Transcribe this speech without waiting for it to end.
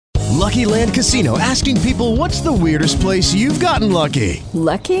Lucky Land Casino, asking people, what's the weirdest place you've gotten lucky?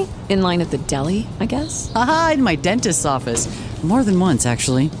 Lucky? In line at the deli, I guess? Aha, in my dentist's office. More than once,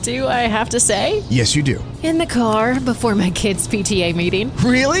 actually. Do I have to say? Yes, you do. In the car before my kids' PTA meeting.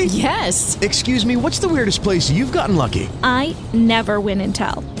 Really? Yes. Excuse me, what's the weirdest place you've gotten lucky? I never win and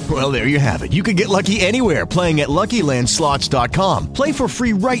tell. Well, there you have it. You can get lucky anywhere, playing at LuckyLandSlots.com. Play for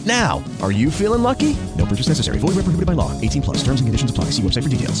free right now. Are you feeling lucky? No purchase necessary. Void where prohibited by law. 18+. Terms and conditions apply. See website for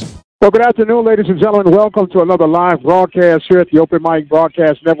details. Well, good afternoon, ladies and gentlemen. Welcome to another live broadcast here at the Open Mic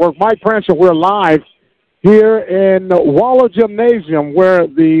Broadcast Network. Mike Prince, and we're live here in Waller Gymnasium, where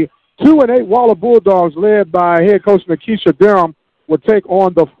the 2-8 Waller Bulldogs, led by head coach Nikisha Durham, will take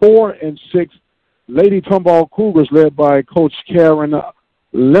on the 4-6 Lady Tomball Cougars, led by Coach Karen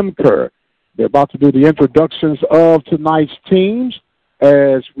Lemker. They're about to do the introductions of tonight's teams,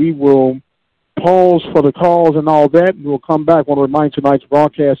 as we will pause for the calls and all that, and we'll come back. I want to remind tonight's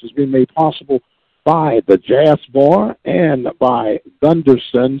broadcast is being made possible by the Jazz Bar and by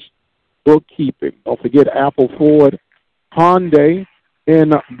Gunderson's Bookkeeping. Don't forget Apple Ford Hyundai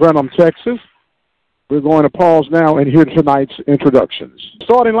in Brenham, Texas. We're going to pause now and hear tonight's introductions.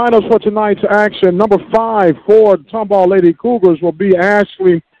 Starting lineups for tonight's action. Number 5 for Tomball Lady Cougars will be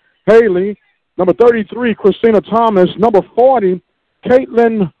Ashley Haley. Number 33, Christina Thomas. Number 40,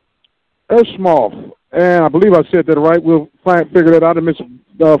 Caitlin Ersmoff. And I believe I said that right. We'll figure that out. And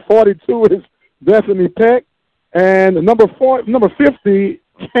 42 is Bethany Peck. And number 50,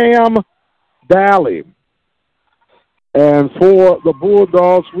 Cam Daly. And for the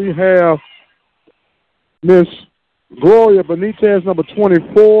Bulldogs, we have Miss Gloria Benitez, number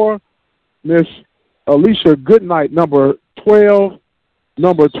 24, Miss Alicia Goodnight, number 12.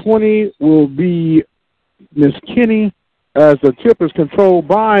 Number 20 will be Miss Kenny, as the tip is controlled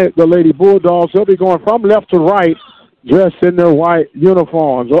by the Lady Bulldogs. They'll be going from left to right, dressed in their white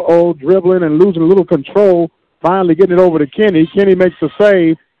uniforms. Dribbling and losing a little control, finally getting it over to Kenny. Kenny makes the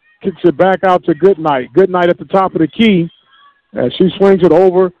save, kicks it back out to Goodnight. Goodnight at the top of the key, as she swings it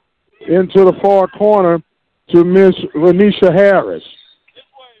over into the far corner to Miss Renisha Harris.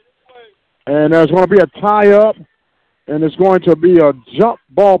 And there's going to be a tie-up, and it's going to be a jump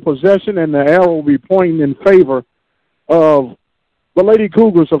ball possession, and the arrow will be pointing in favor of the Lady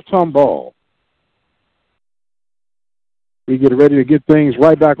Cougars of Tomball. We get ready to get things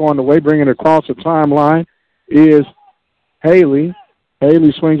right back on the way. Bringing it across the timeline is Haley.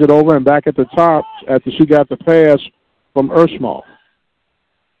 Haley swings it over and back at the top after she got the pass from Ersmoff.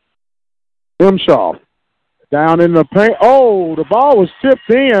 Imshaw down in the paint. Oh, the ball was tipped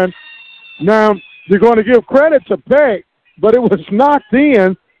in. Now, you're going to give credit to Peck, but it was knocked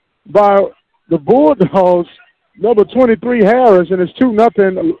in by the Bulldogs, number 23, Harris, and it's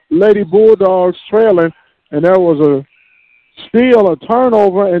 2-0 Lady Bulldogs trailing, and there was a steal, a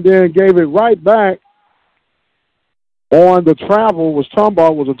turnover, and then gave it right back on the travel.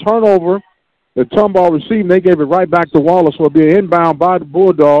 Tomball was a turnover. The Tomball received, they gave it right back to Wallace. So it'll be an inbound by the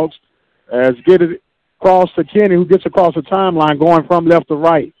Bulldogs, as get it across to Kenny, who gets across the timeline, going from left to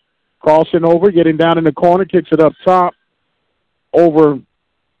right. Crossing over, getting down in the corner, kicks it up top over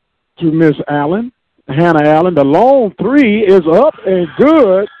to Miss Allen, Hannah Allen. The long three is up and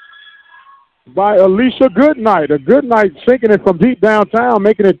good by Alicia Goodnight. A Goodnight sinking it from deep downtown,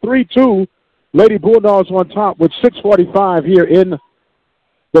 making it 3-2. Lady Bulldogs on top with 6:45 here in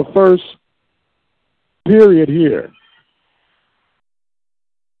the first period here.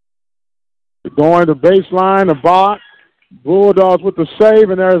 Going to baseline, the box. Bulldogs with the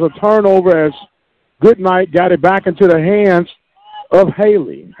save, and there's a turnover as Goodnight got it back into the hands of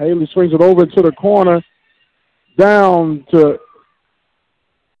Haley. Haley swings it over into the corner, down to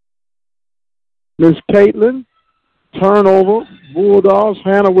Miss Caitlin. Turnover. Bulldogs.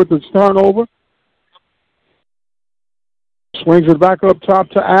 Hannah with the turnover. Swings it back up top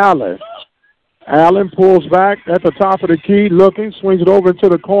to Allen. Allen pulls back at the top of the key, looking, swings it over into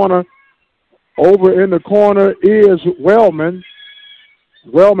the corner. Over in the corner is Wellman.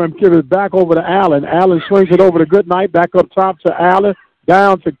 Wellman gives it back over to Allen. Allen swings it over to Goodnight, back up top to Allen,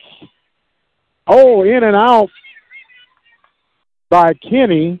 down to, in and out by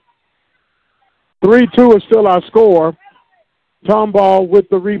Kenny. 3-2 is still our score. Tomball with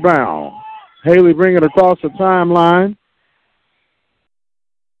the rebound. Haley bringing it across the timeline.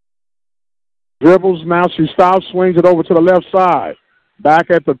 Dribbles, now she stops, swings it over to the left side. Back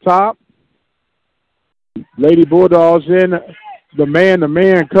at the top. Lady Bulldogs in the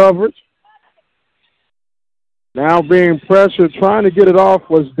man-to-man coverage. Now being pressured, trying to get it off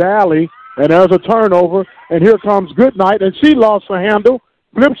was Daly, and there's a turnover, and here comes Goodnight, and she lost her handle,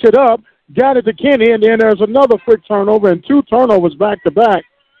 flips it up, got it to Kenny, and then there's another quick turnover, and 2 turnovers back-to-back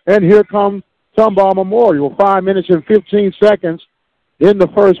and here comes Tomball Memorial. 5 minutes and 15 seconds in the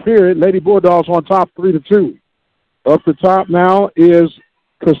first period. Lady Bulldogs on top 3-2. Up the top now is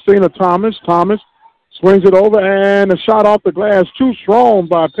Christina Thomas. Thomas swings it over, and a shot off the glass too strong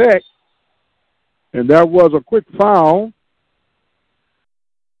by Peck. And that was a quick foul.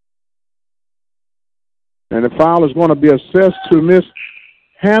 And the foul is going to be assessed to Miss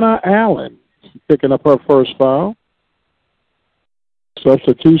Hannah Allen, picking up her first foul.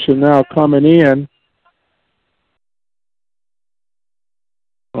 Substitution now coming in.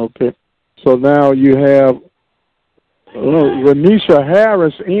 Okay. So now you have Renisha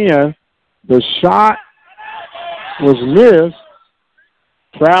Harris in. The shot was missed.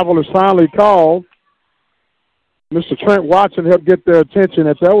 Travel is finally called. Mr. Trent Watson helped get their attention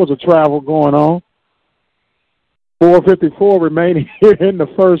that there was a travel going on. 4:54 remaining here in the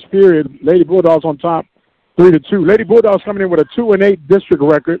first period. Lady Bulldogs on top 3-2. Lady Bulldogs coming in with a 2-8 district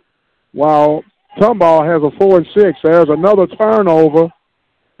record, while Tomball has a 4-6. There's another turnover,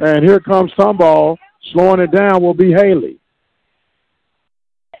 and here comes Tomball. Slowing it down will be Haley.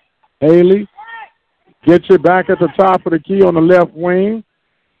 Haley gets it back at the top of the key on the left wing.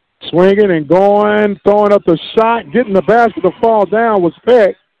 Swinging and going, throwing up the shot, getting the basket to fall down was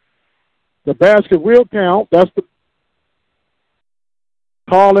Peck. The basket will count. That's the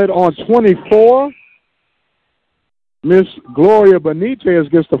call it on 24. Miss Gloria Benitez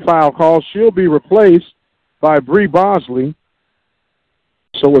gets the foul call. She'll be replaced by Bree Bosley.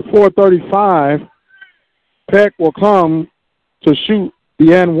 So with 4:35, Peck will come to shoot the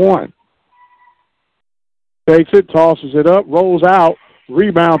N1. Takes it, tosses it up, rolls out.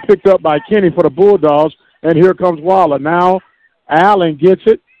 Rebound picked up by Kenny for the Bulldogs, and here comes Waller. Now Allen gets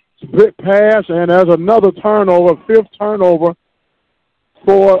it, split pass, and there's another turnover, fifth turnover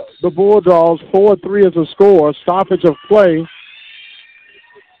for the Bulldogs. 4-3 is the score, stoppage of play,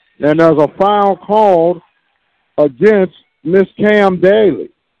 and there's a foul called against Miss Cam Daly.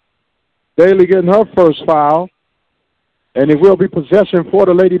 Daly getting her first foul, and it will be possession for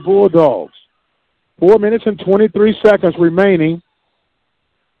the Lady Bulldogs. 4 minutes and 23 seconds remaining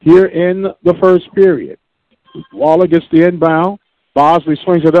here in the first period. Waller gets the inbound. Bosley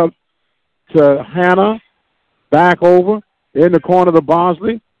swings it up to Hannah. Back over in the corner to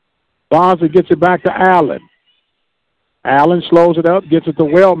Bosley. Bosley gets it back to Allen. Allen slows it up, gets it to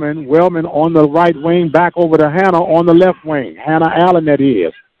Wellman. Wellman on the right wing, back over to Hannah on the left wing. Hannah Allen that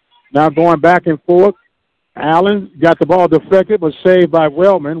is. Now going back and forth. Allen got the ball deflected, but saved by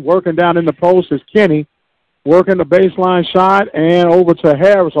Wellman. Working down in the post is Kenny. Working the baseline shot, and over to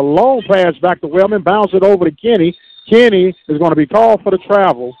Harris. A long pass back to Wellman. Bounce it over to Kenny. Kenny is going to be called for the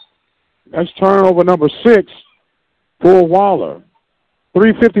travel. That's turnover number 6 for Waller.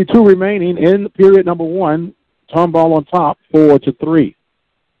 3:52 remaining in period number 1. Tomball on top, 4-3.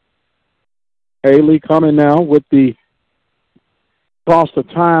 Haley coming now with the across the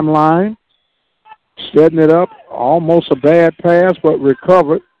timeline. Setting it up. Almost a bad pass, but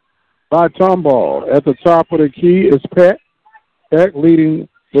recovered by Tomball. At the top of the key is Peck. Peck leading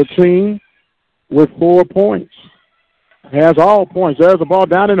the team with 4 points. Has all points. There's the ball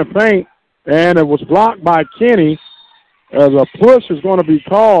down in the paint, and it was blocked by Kenny as a push is going to be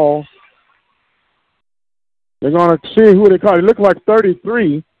called. They're going to see who they call. It looked like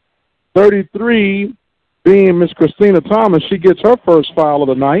 33. 33 being Miss Christina Thomas. She gets her first foul of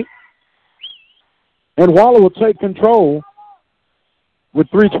the night. And Waller will take control with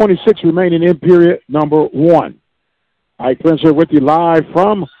 3:26 remaining in period number 1. Ike Prince here with you live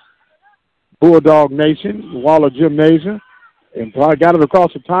from Bulldog Nation, Waller Gymnasium. And probably got it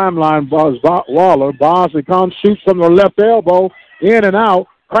across the timeline, Waller. Bosley comes, shoots from the left elbow, in and out.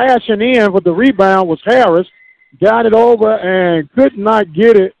 Crashing in with the rebound was Harris. Got it over and could not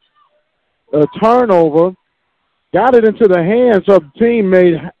get it. A turnover. Got it into the hands of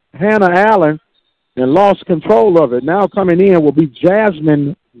teammate Hannah Allen and lost control of it. Now coming in will be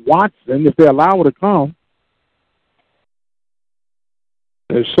Jasmine Watson, if they allow her to come.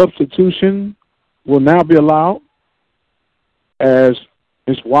 A substitution will now be allowed as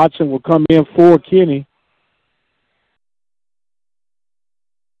Ms. Watson will come in for Kenny.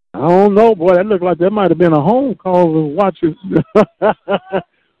 I don't know, boy. That looked like that might have been a home call with Watson.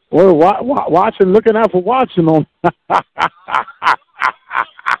 Or Watson looking out for Watson on.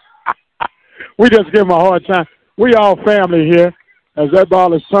 We just give him a hard time. We all family here. As that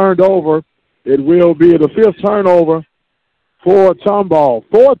ball is turned over, it will be the 5th turnover for Tomball.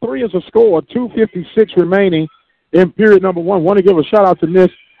 4-3 is the score. 2:56 remaining in period number 1. Want to give a shout-out to Miss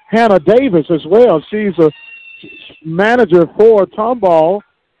Hannah Davis as well. She's a manager for Tomball,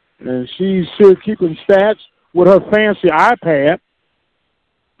 and she's here keeping stats with her fancy iPad.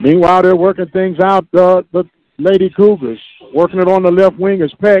 Meanwhile, they're working things out. The Lady Cougars working it on the left wing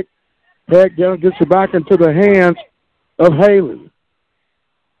is Peck. Peck gets it back into the hands of Haley.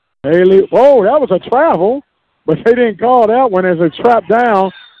 Haley, oh, that was a travel, but they didn't call that one as it's trapped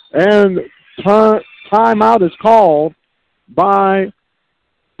down, and timeout is called by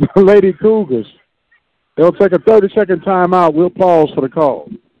the Lady Cougars. They'll take a 30-second timeout. We'll pause for the call.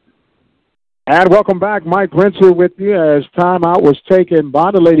 And welcome back. Mike Prince here with you as timeout was taken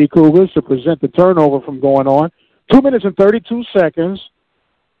by the Lady Cougars to prevent the turnover from going on. 2 minutes and 32 seconds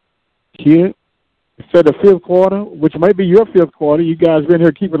here for the fifth quarter, which may be your fifth quarter. You guys been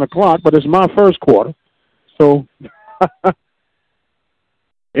here keeping the clock, but it's my first quarter. So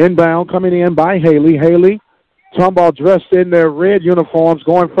inbound coming in by Haley. Haley, Tomball dressed in their red uniforms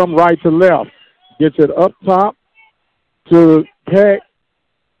going from right to left. Gets it up top to Peck.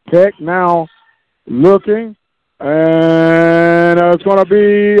 Peck now looking, and it's going to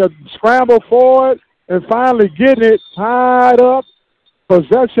be a scramble for it, and finally getting it tied up.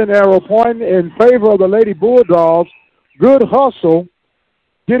 Possession arrow pointing in favor of the Lady Bulldogs. Good hustle.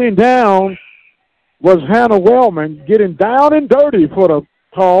 Getting down was Hannah Wellman, getting down and dirty for the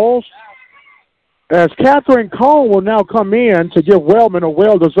calls, as Catherine Cone will now come in to give Wellman a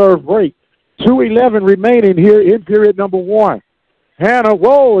well-deserved break. 2:11 remaining here in period number one. Hannah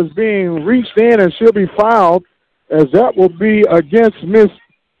Woe is being reached in, and she'll be fouled, as that will be against Miss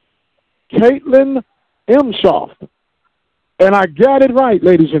Caitlin Emshoff. And I got it right,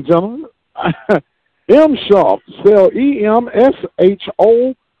 ladies and gentlemen. Emshoff, spelled E-M-S-H-O-F-F.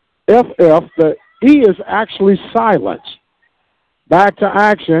 The E is actually silent. Back to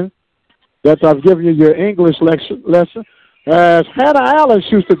action. That I've given you your English lesson. As Hannah Allen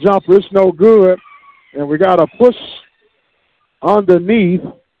shoots the jumper, it's no good. And we got a push underneath,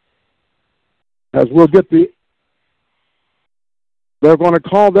 as we'll get they're going to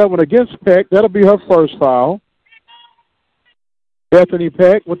call that one against Peck. That'll be her first foul. Bethany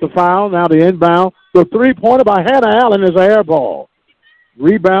Peck with the foul. Now the inbound. The three-pointer by Hannah Allen is an air ball.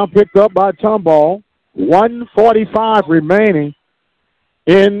 Rebound picked up by Tomball. 1:45 remaining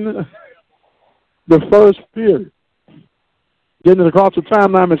in the first period. Getting it across the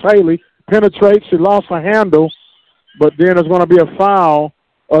timeline is Haley. Penetrates. She lost her handle. But then there's going to be a foul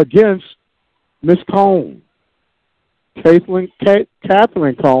against Miss Cone. Catherine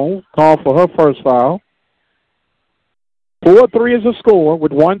Cone called for her first foul. 4-3 is the score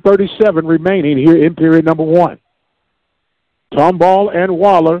with 1:37 remaining here in period number one. Tomball and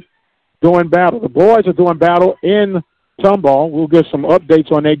Waller doing battle. The boys are doing battle in Tomball. We'll get some updates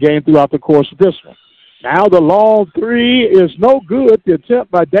on their game throughout the course of this one. Now the long three is no good. The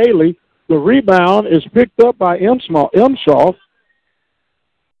attempt by Daly. The rebound is picked up by Emshoff.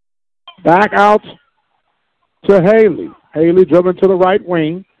 Back out to Haley. Haley dribbling to the right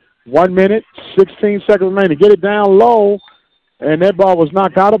wing. 1 minute, 16 seconds remaining. Get it down low, and that ball was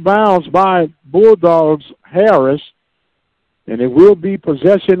knocked out of bounds by Bulldogs Harris. And it will be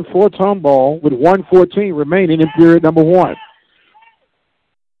possession for Tomball with 1:14 remaining in period number one.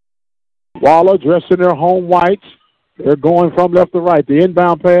 Waller dressed in their home whites. They're going from left to right. The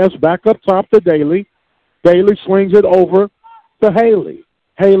inbound pass back up top to Daly. Daly swings it over to Haley.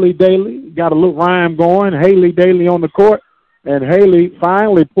 Haley Daly got a little rhyme going. Haley Daly on the court. And Haley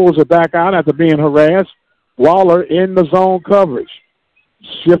finally pulls it back out after being harassed. Waller in the zone coverage.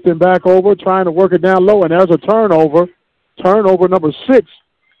 Shifting back over, trying to work it down low. And there's a turnover. Turnover number 6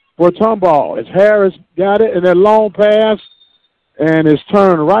 for Tomball. As Harris got it in that long pass. And it's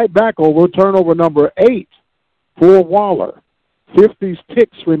turned right back over. Turnover number 8 for Waller. 50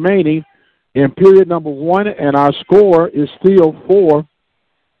 ticks remaining in period number one. And our score is still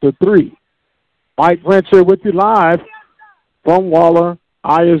 4-3. Mike Prince here with you live from Waller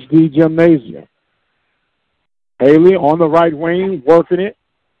ISD Gymnasium. Haley on the right wing, working it.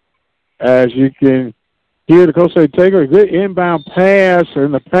 As you can hear the coach say, take a good inbound pass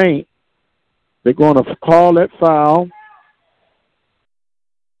in the paint. They're going to call that foul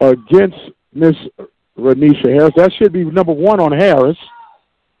against Miss Renisha Harris. That should be number 1 on Harris.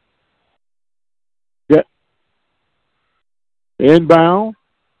 Yeah. Inbound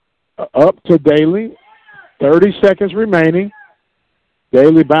up to Daly. 30 seconds remaining.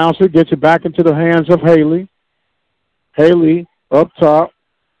 Daly bounces, gets it back into the hands of Haley. Haley up top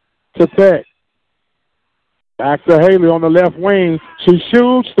to Peck. Back to Haley on the left wing. She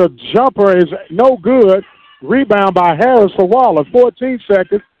shoots. The jumper is no good. Rebound by Harris for Waller. 14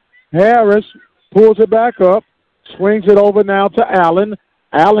 seconds. Harris pulls it back up. Swings it over now to Allen.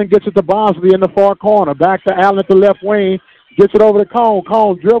 Allen gets it to Bosley in the far corner. Back to Allen at the left wing. Gets it over to Cone.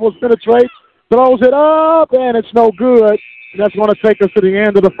 Cone dribbles, penetrates, throws it up, and it's no good. That's going to take us to the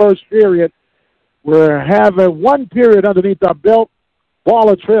end of the first period. We're having one period underneath our belt.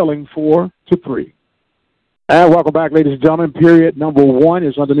 Waller trailing 4-3. And welcome back, ladies and gentlemen. Period number one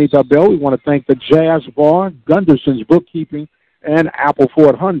is underneath our belt. We want to thank the Jazz Bar, Gunderson's Bookkeeping, and Apple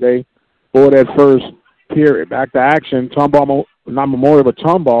Ford Hyundai for that first period. Back to action. Tomball, not Memorial, but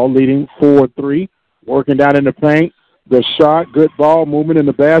Tomball leading 4-3. Working down in the paint. The shot, good ball movement in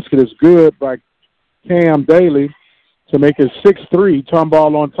the basket is good by Cam Daly to make it 6-3.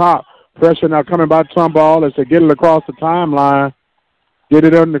 Tomball on top. Pressure now coming by Tomball as they get it across the timeline. Get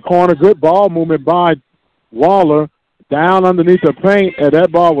it in the corner. Good ball movement by Waller down underneath the paint, and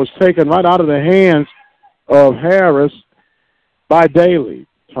that ball was taken right out of the hands of Harris by Daly.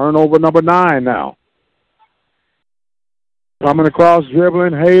 Turnover number 9 now. Coming across,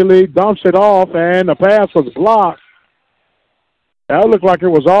 dribbling, Haley dumps it off, and the pass was blocked. That looked like it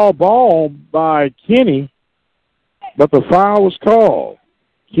was all ball by Kenny, but the foul was called.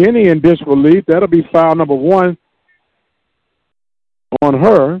 Kenny in disbelief. That'll be foul number 1 on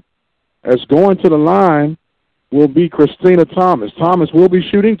her. As going to the line will be Christina Thomas. Thomas will be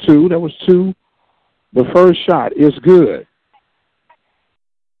shooting 2. That was 2. The first shot is good.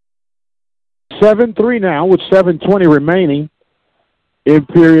 7-3 now with 7:20 remaining in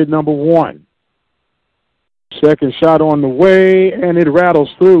period number 1. Second shot on the way, and it rattles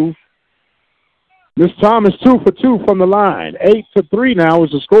through. Miss Thomas 2 for 2 from the line. 8-3 now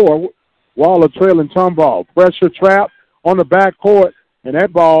is the score. Waller trailing Tomball. Pressure trap on the backcourt, and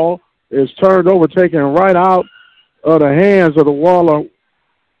that ball is turned over, taken right out of the hands of the Waller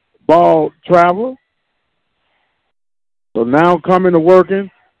ball traveler. So now coming to working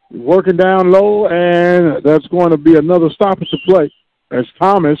down low, and that's going to be another stoppage to play as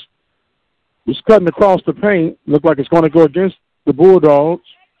Thomas is cutting across the paint. Look like it's going to go against the Bulldogs.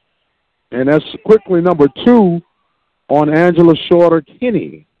 And that's quickly number 2 on Angela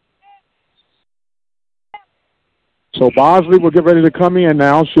Shorter-Kinney. So Bosley will get ready to come in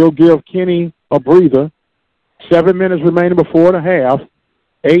now. She'll give Kinney a breather. 7 minutes remaining before the half.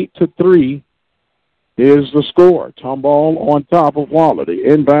 8-3 is the score. Tomball on top of Waller.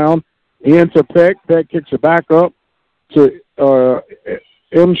 The inbound into Peck. Peck kicks it back up to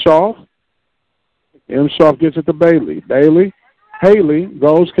Imshoff. Imshoff gets it to Bailey. Haley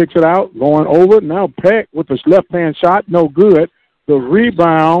goes, kicks it out, going over. Now Peck with his left-hand shot, no good. The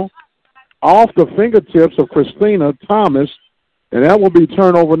rebound off the fingertips of Christina Thomas, and that will be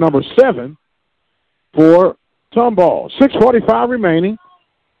turnover number 7 for Tomball. 6:45 remaining.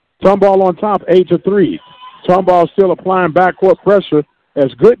 Tomball on top, 8-3. Tomball still applying backcourt pressure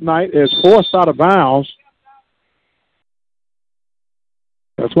as Goodnight is forced out of bounds.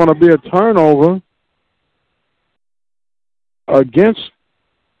 That's going to be a turnover against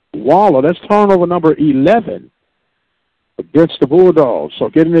Waller. That's turnover number 11 against the Bulldogs. So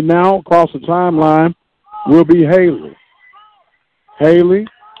getting it now across the timeline will be Haley. Haley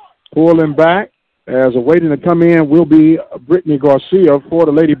pulling back as waiting to come in will be Brittany Garcia for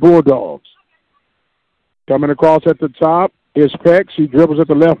the Lady Bulldogs. Coming across at the top is Peck. She dribbles at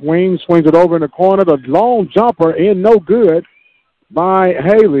the left wing, swings it over in the corner. The long jumper in, no good by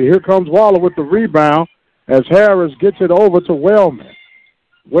Haley. Here comes Waller with the rebound as Harris gets it over to Wellman.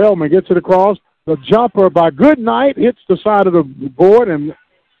 Wellman gets it across. The jumper by Goodnight hits the side of the board and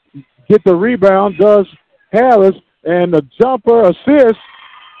get the rebound, does Harris, and the jumper assist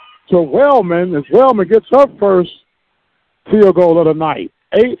to Wellman as Wellman gets her first field goal of the night.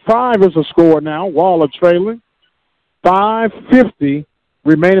 8-5 is the score now. Waller trailing. 5:50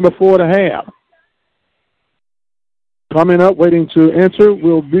 remaining before the half. Coming up, waiting to enter,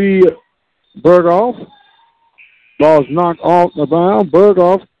 will be Berghoff. Ball's knocked off the bound.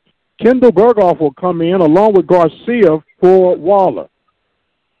 Kendall Berghoff will come in along with Garcia for Waller.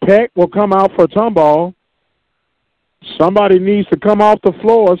 Peck will come out for Tomball. Somebody needs to come off the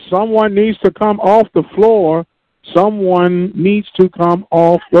floor. Someone needs to come off the floor. Someone needs to come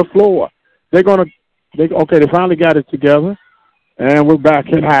off the floor. They finally got it together, and we're back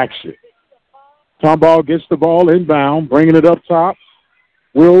in action. Tomball gets the ball inbound, bringing it up top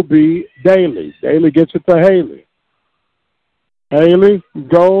will be Daly. Daly gets it to Haley. Haley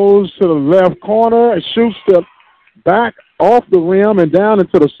goes to the left corner and shoots the back off the rim and down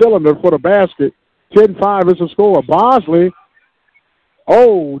into the cylinder for the basket. 10-5 is the score. Bosley,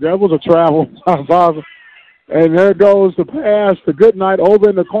 that was a travel by Bosley. And there goes the pass to Goodnight over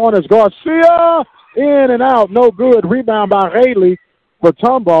in the corners. Garcia in and out, no good. Rebound by Haley for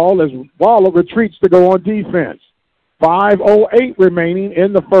Tomball as Waller retreats to go on defense. 5:08 remaining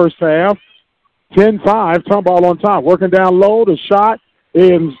in the first half. 10-5, Tomball on top. Working down low, the shot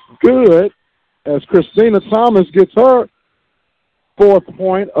is good as Christina Thomas gets her fourth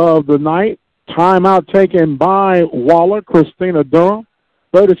point of the night. Timeout taken by Waller, Christina Durham.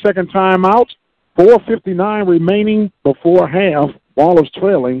 30-second timeout. 4:59 remaining before half. Waller's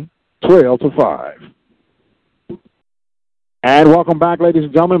trailing 12-5. And welcome back, ladies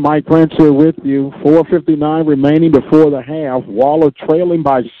and gentlemen. Mike Prince here with you. 4:59 remaining before the half. Waller trailing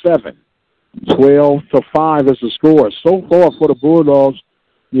by 7. 12-5 is the score. So far for the Bulldogs,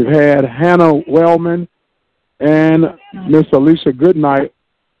 you've had Hannah Wellman and Miss Alicia Goodnight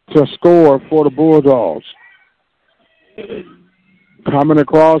to score for the Bulldogs. Coming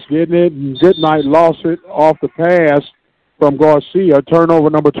across, getting it, and Goodnight lost it off the pass from Garcia. Turnover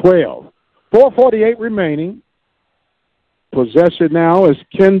number 12. 4:48 remaining. Possession now is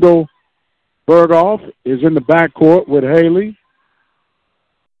Kendall Berghoff is in the backcourt with Haley.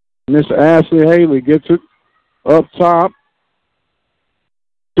 Miss Ashley Haley gets it up top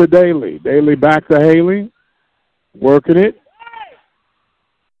to Daly. Daly back to Haley, working it.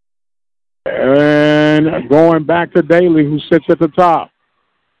 And going back to Daly, who sits at the top.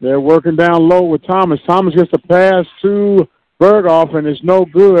 They're working down low with Thomas. Thomas gets a pass to Berghoff, and it's no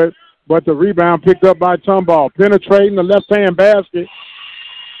good, but the rebound picked up by Tomball. Penetrating the left-hand basket,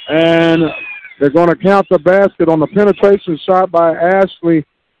 and they're going to count the basket on the penetration shot by Ashley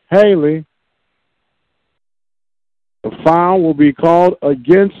Haley. The foul will be called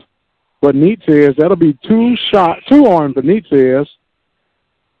against Benitez. That'll be two on Benitez.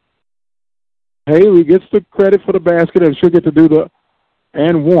 Haley gets the credit for the basket, and she'll get to do the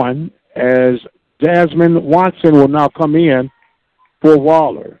and one as Jasmine Watson will now come in for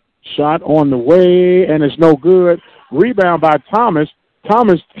Waller. Shot on the way, and it's no good. Rebound by Thomas.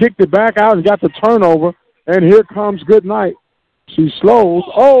 Thomas kicked it back out and got the turnover, and here comes Goodnight. She slows.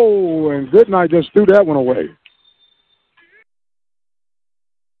 Oh, and Goodnight just threw that one away.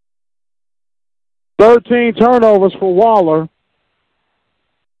 13 turnovers for Waller.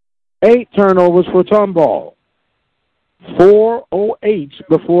 8 turnovers for Tomball. 4:08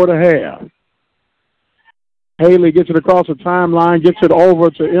 before the half. Haley gets it across the timeline, gets it over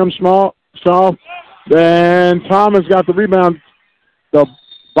to M. Shaw. Then Thomas got the rebound. The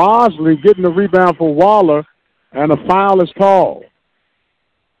Bosley getting the rebound for Waller, and a foul is called.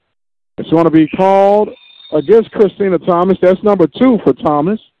 It's going to be called against Christina Thomas. That's number 2 for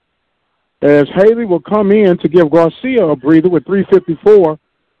Thomas, as Haley will come in to give Garcia a breather with 3:54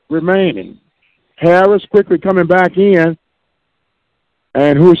 remaining. Harris quickly coming back in.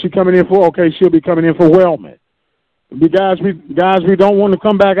 And who is she coming in for? Okay, she'll be coming in for Wellman. The guys we don't want to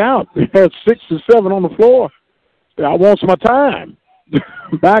come back out. We had 6 to 7 on the floor. I want some time.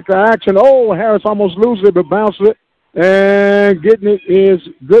 Back to action. Oh, Harris almost loses it, but bounces it. And getting it is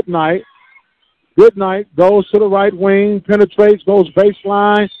Goodnight. Goodnight goes to the right wing, penetrates, goes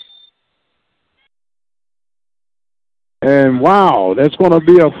baseline. And, wow, that's going to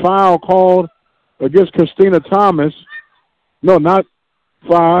be a foul called against Christina Thomas. No, not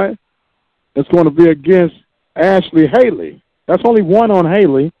 5. It's going to be against Ashley Haley. That's only 1 on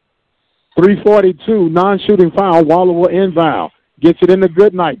Haley. 3:42, non-shooting foul. Waller will inbound. Gets it into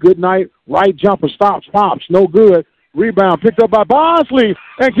Goodnight. Goodnight, right jumper, stops, pops, no good. Rebound picked up by Bosley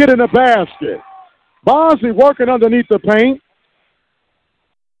and get in the basket. Bosley working underneath the paint.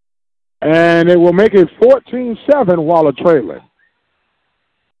 And it will make it 14-7 Waller trailing.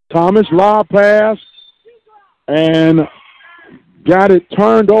 Thomas, lob pass, and got it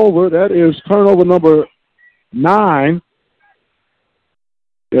turned over. That is turnover number 9.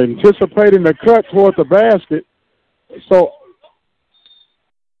 Anticipating the cut toward the basket. So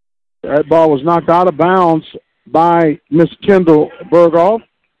that ball was knocked out of bounds by Miss Kendall Berghoff.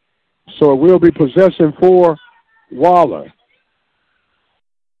 So it will be possession for Waller.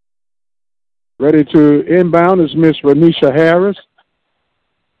 Ready to inbound is Miss Renisha Harris.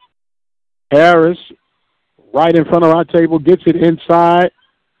 Harris, right in front of our table, gets it inside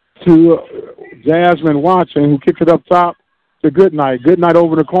to Jasmine Watson, who kicks it up top to Goodnight. Goodnight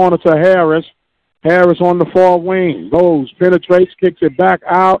over the corner to Harris. Harris on the far wing. Goes, penetrates, kicks it back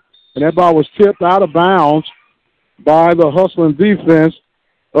out, and that ball was tipped out of bounds by the hustling defense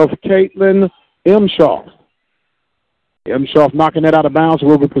of Caitlin Imshoff. Imshoff knocking that out of bounds.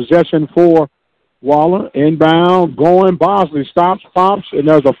 Will be possession for Waller. Inbound, going. Bosley stops, pops, and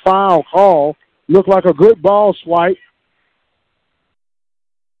there's a foul call. Looked like a good ball swipe,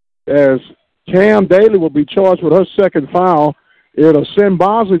 as Cam Daly will be charged with her second foul. It'll send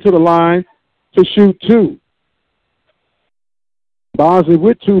Bosley to the line to shoot 2. Bosley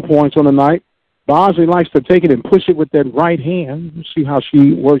with 2 points on the night. Bosley likes to take it and push it with that right hand. We'll see how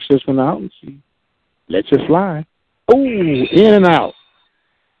she works this one out. And she lets it fly. Ooh, in and out.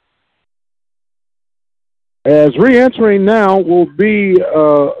 As re-entering now will be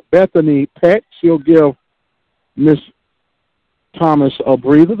Bethany Peck. She'll give Miss Thomas a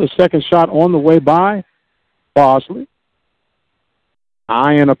breather. The second shot on the way by Bosley.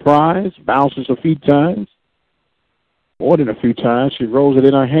 Eye and a prize. Bounces a few times. More than a few times. She rolls it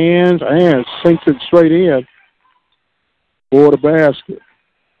in her hands and sinks it straight in for the basket.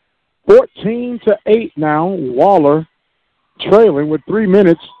 14-8 now. Waller trailing with 3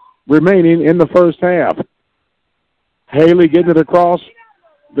 minutes remaining in the first half. Haley getting it across.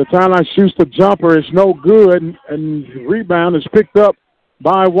 The timeline shoots the jumper. It's no good. And rebound is picked up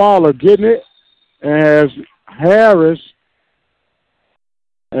by Waller. Getting it as Harris.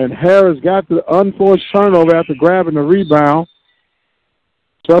 And Harris got the unforced turnover after grabbing the rebound.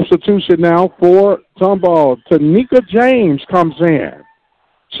 Substitution now for Tomball. Tanika James comes in.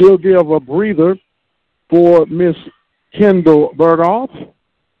 She'll give a breather for Miss Kendall Berghoff.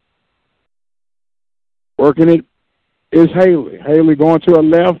 Working it is Haley. Haley going to her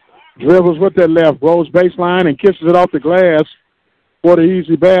left, dribbles with that left, rolls baseline and kisses it off the glass for the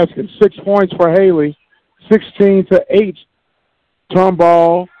easy basket. 6 points for Haley, 16-8.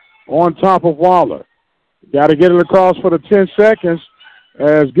 Tomball on top of Waller. Got to get it across for the 10 seconds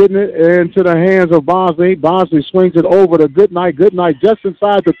as getting it into the hands of Bosley. Bosley swings it over to Goodnight. Goodnight just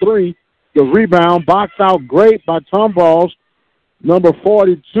inside the 3. The rebound, box out great by Tomball's number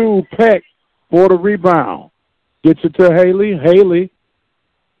 42, Peck, for the rebound. Gets it to Haley. Haley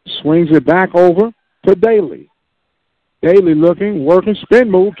swings it back over to Daly. Daly looking, working,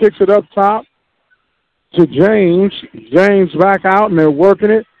 spin move, kicks it up top to James. James back out, and they're working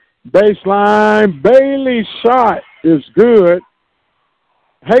it. Baseline. Bailey's shot is good.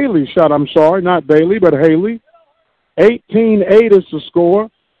 Haley's shot, I'm sorry, not Bailey, but Haley. 18-8 is the score.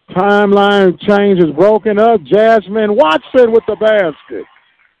 Timeline change is broken up. Jasmine Watson with the basket.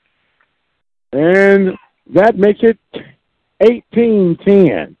 And that makes it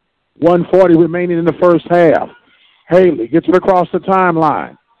 18-10. 1:40 remaining in the first half. Haley gets it across the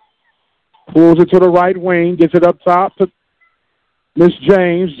timeline. Pulls it to the right wing. Gets it up top to Miss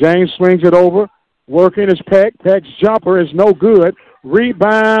James. James swings it over. Working is Peck. Peck's jumper is no good.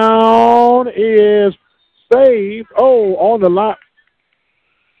 Rebound is saved. Oh, on the line.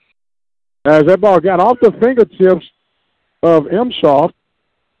 As that ball got off the fingertips of Emshoff.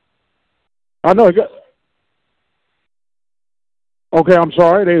 I know it got. Okay, I'm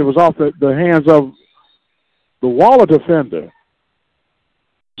sorry. It was off the hands of the Waller defender.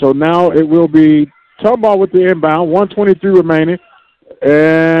 So now it will be Tomball with the inbound. 1:23 remaining.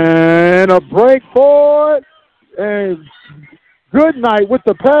 And a break for it. And Goodnight with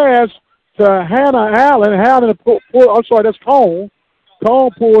the pass to Hannah Allen. That's Cone.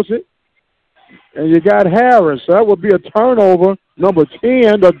 Cone pulls it. And you got Harris. That would be a turnover. Number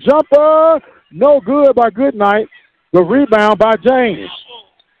 10. The jumper. No good by Goodnight. The rebound by James.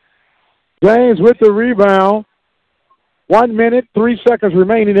 James with the rebound. 1 minute, 3 seconds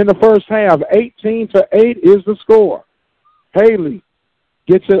remaining in the first half. 18-8 is the score. Haley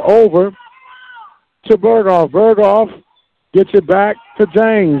gets it over to Berghoff. Berghoff gets it back to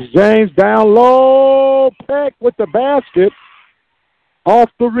James. James down low. Peck with the basket. Off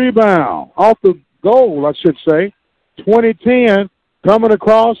the rebound. Off the goal, I should say. 20-10. Coming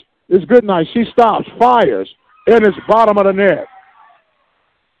across is Goodnight. She stops, fires, and it's bottom of the net.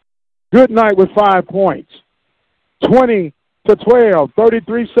 Goodnight with 5 points. 20-12.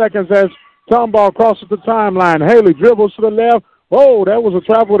 33 seconds as Tomball crosses the timeline. Haley dribbles to the left. Oh, that was a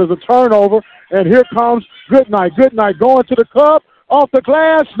travel. There's a turnover. And here comes Goodnight. Goodnight going to the cup. Off the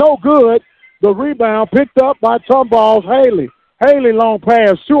glass. No good. The rebound picked up by Tomball's Haley. Haley long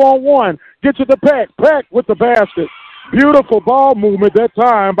pass. 2-on-1. Gets it to Peck. Peck with the basket. Beautiful ball movement that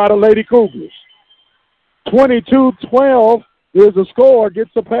time by the Lady Cougars. 22-12 is the score.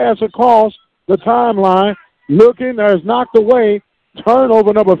 Gets the pass across the timeline. Looking, there's knocked away.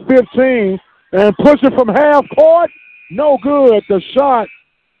 Turnover number 15. And pushing from half court. No good. The shot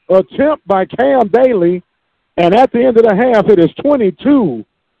attempt by Cam Daly. And at the end of the half, it is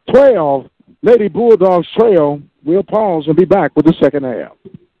 22-12. Lady Bulldogs trail. We'll pause and be back with the second half.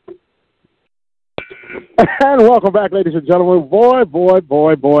 And welcome back, ladies and gentlemen. Boy,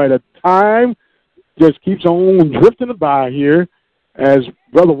 the time just keeps on drifting by here as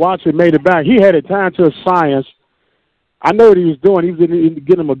Brother Watson made it back. He had it time to a science. I know what he was doing. He was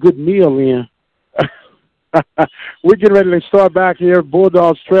getting him a good meal in. We're getting ready to start back here.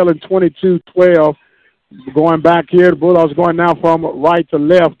 Bulldogs trailing 22-12. Going back here, the Bulldogs going now from right to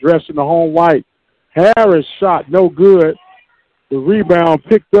left, dressed in the home white. Harris shot, no good. The rebound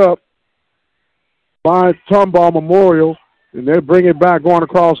picked up by Tomball Memorial. And they bring it back, going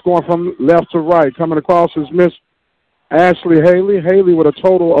across, going from left to right. Coming across is Miss Ashley Haley. Haley with a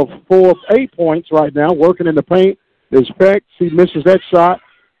total of 8 points right now, working in the paint. Is Peck. She misses that shot.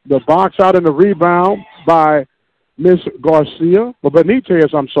 The box out and the rebound by Miss Garcia. Or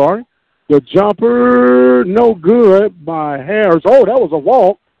Benitez, I'm sorry. The jumper, no good by Harris. Oh, that was a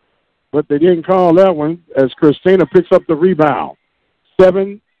walk, but they didn't call that one as Christina picks up the rebound.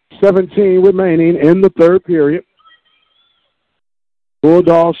 7:17 remaining in the third period.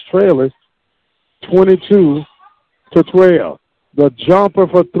 Bulldogs trailing 22-12. The jumper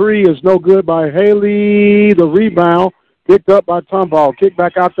for three is no good by Haley. The rebound picked up by Tomball. Kick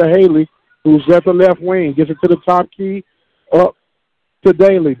back out to Haley, who's at the left wing. Gets it to the top key, up to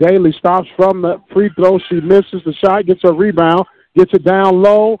Daly. Daly stops from the free throw. She misses the shot, gets a rebound, gets it down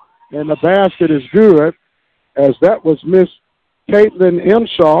low, and the basket is good, as that was Miss Caitlin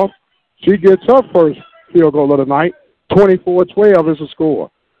Imshaw. She gets her first field goal of the night. 24-12 is the score.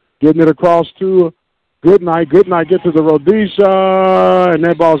 Getting it across to Goodnight. Goodnight gets to the Rhodesia, and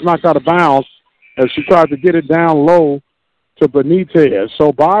that ball's knocked out of bounds as she tried to get it down low to Benitez.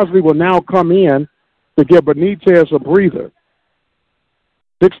 So Bosley will now come in to give Benitez a breather.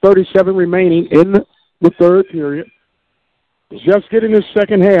 6:37 remaining in the third period. Just getting his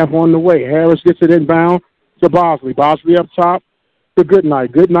second half on the way. Harris gets it inbound to Bosley. Bosley up top to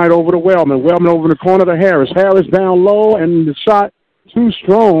Goodnight. Goodnight over to Wellman. Wellman over in the corner to Harris. Harris down low, and the shot too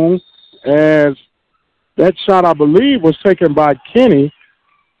strong, as that shot, I believe, was taken by Kenny.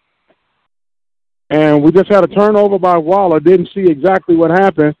 And we just had a turnover by Waller. Didn't see exactly what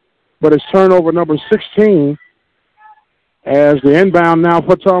happened, but it's turnover number 16 as the inbound now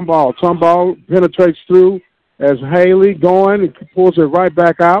for Tomball. Tomball penetrates through as Haley going and pulls it right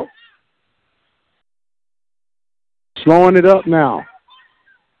back out. Slowing it up now.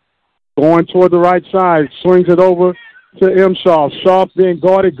 Going toward the right side. Swings it over to Imshaw. Shaw being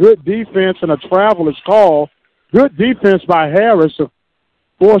guarded. Good defense, and a travel is called. Good defense by Harris to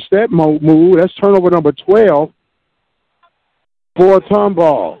force that move. That's turnover number 12 for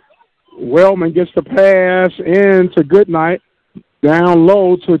Tomball. Wellman gets the pass into Goodnight. Down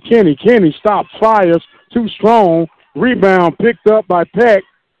low to Kenny. Kenny stops, fires, too strong. Rebound picked up by Peck.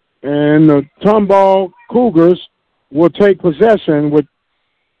 And the Tomball Cougars will take possession with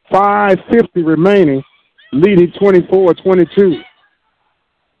 5:50 remaining, leading 24-22.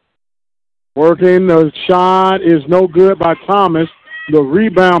 Working, the shot is no good by Thomas. The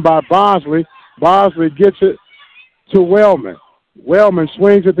rebound by Bosley. Bosley gets it to Wellman. Wellman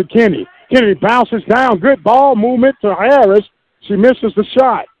swings it to Kenny. Kenny bounces down. Good ball movement to Harris. She misses the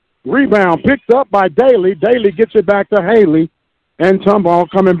shot. Rebound picked up by Daly. Daly gets it back to Haley. And Tomball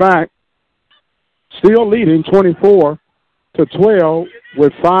coming back. Still leading 24-12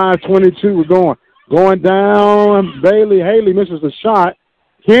 with 5:22 going. Going down, Haley misses the shot.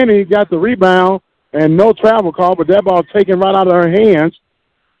 Kenny got the rebound and no travel call, but that ball taken right out of her hands.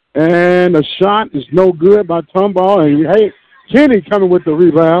 And the shot is no good by Tomball. And Kenny coming with the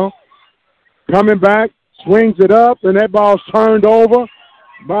rebound. Coming back, swings it up, and that ball's turned over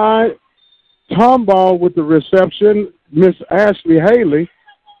by Tomball with the reception, Miss Ashley Haley.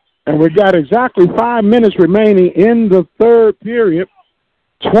 And we got exactly 5 minutes remaining in the third period,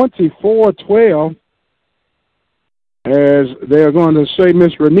 24-12, as they're going to say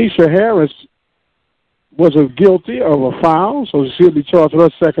Miss Renisha Harris was guilty of a foul, so she'll be charged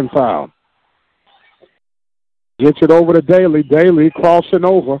with her second foul. Gets it over to Daly. Daly crossing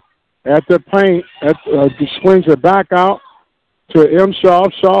over at the paint. Swings it back out to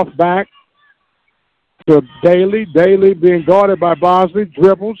Imshaw. Shaw back to Daly. Daly being guarded by Bosley.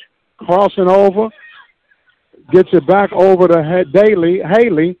 Dribbles. Crossing over. Gets it back over to Daly.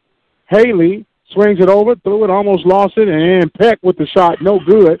 Haley. Haley swings it over. Threw it. Almost lost it. And Peck with the shot. No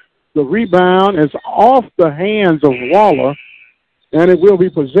good. The rebound is off the hands of Waller. And it will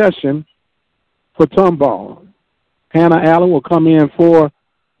be possession for Tomball. Hannah Allen will come in for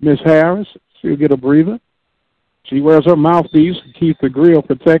Miss Harris. She'll get a breather. She wears her mouthpiece to keep the grill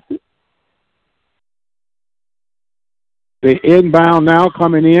protected. The inbound now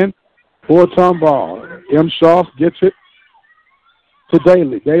coming in for Tomball. Imshaw gets it to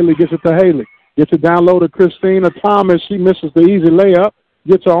Daly. Daly gets it to Haley. Gets it down low to Christina Thomas. She misses the easy layup.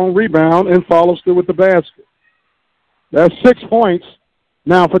 Gets her own rebound and follows through with the basket. That's 6 points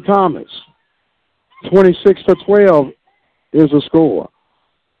now for Thomas. 26-12 is the score.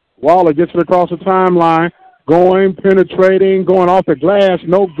 Waller gets it across the timeline, going, penetrating, going off the glass,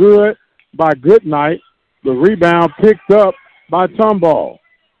 no good by Goodnight. The rebound picked up by Tomball.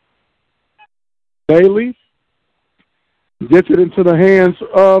 Daly gets it into the hands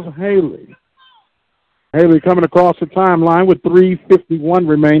of Haley. Haley coming across the timeline with 3:51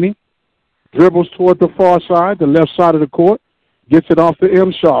 remaining. Dribbles toward the far side, the left side of the court. Gets it off to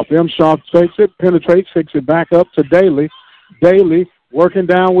Imshoff. Imshoff takes it, penetrates, takes it back up to Daly. Daly working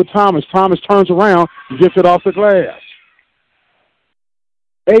down with Thomas. Thomas turns around and gets it off the glass.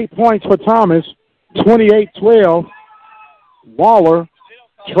 8 points for Thomas, 28-12. Waller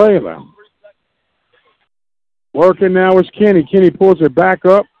trailing. Working now is Kenny. Kenny pulls it back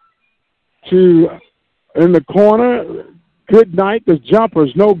up to in the corner. Good night. The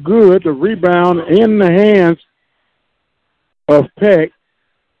jumper's no good. The rebound in the hands of Peck.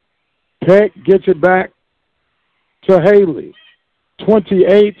 Peck gets it back to Haley.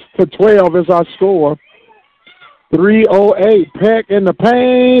 28-12 is our score. 3:08. Peck in the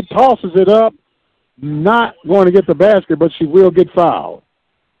paint, tosses it up. Not going to get the basket, but she will get fouled.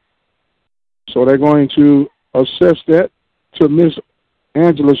 So they're going to assess that to Miss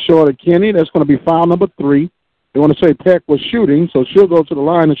Angela Shorter-Kenny. That's going to be foul number 3. They want to say Peck was shooting, so she'll go to the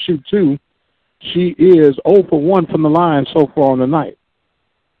line and shoot 2. She is 0 for 1 from the line so far on the night.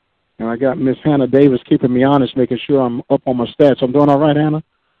 And I got Miss Hannah Davis keeping me honest, making sure I'm up on my stats. I'm doing all right, Hannah?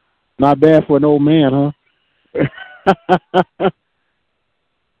 Not bad for an old man, huh?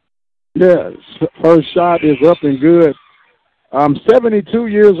 Yes, first shot is up and good. I'm 72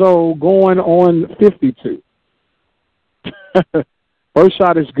 years old, going on 52. First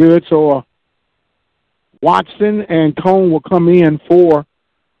shot is good, so Watson and Cone will come in for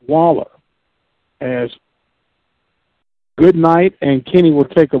Waller. As Goodnight and Kenny will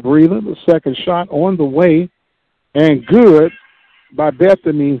take a breather. The second shot on the way, and good by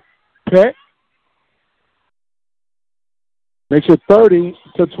Bethany Peck. Makes it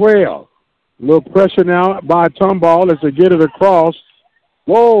 30-12. A little pressure now by Tomball as they get it across.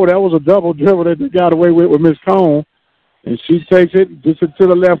 Whoa, that was a double dribble that they got away with Miss Cone. And she takes it, gets it to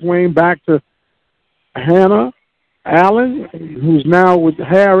the left wing, back to Hannah Allen, who's now with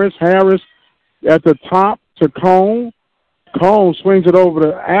Harris. Harris at the top to Cone. Cone swings it over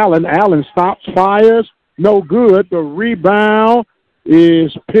to Allen. Allen stops, fires. No good. The rebound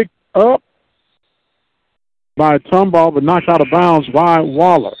is picked up by Tomball, but knocked out of bounds by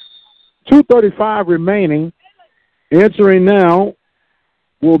Waller. 2:35 remaining. Entering now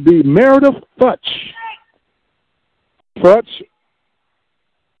will be Meredith Futch. Futch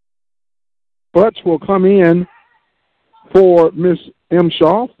will come in for Miss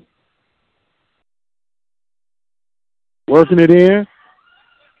Imshoff. Working it in.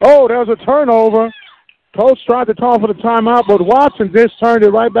 Oh, there was a turnover. Coach tried to call for the timeout, but Watson just turned it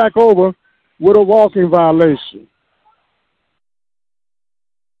right back over with a walking violation.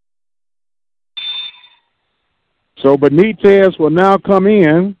 So Benitez will now come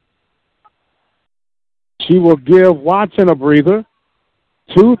in. She will give Watson a breather.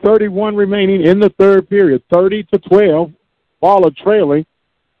 2:31 remaining in the third period. 30-12. Waller trailing.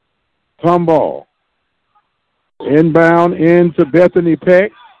 Tomball. Inbound into Bethany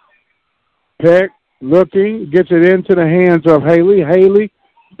Peck. Peck looking, gets it into the hands of Haley. Haley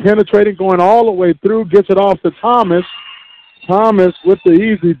penetrating, going all the way through, gets it off to Thomas. Thomas with the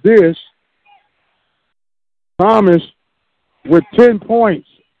easy dish. Thomas with 10 points,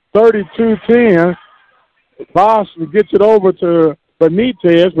 32-10. Boston gets it over to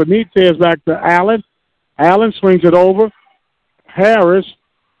Benitez. Benitez back to Allen. Allen swings it over. Harris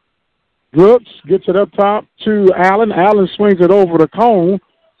looks, gets it up top to Allen. Allen swings it over to Cone.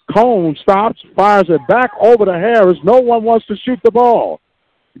 Cone stops, fires it back over to Harris. No one wants to shoot the ball.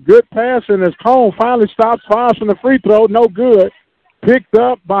 Good passing as Cone finally stops, fires from the free throw. No good. Picked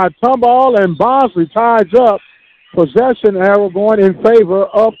up by Tomball, and Bosley ties up. Possession arrow going in favor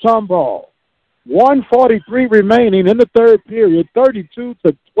of Tomball. 1:43 remaining in the third period.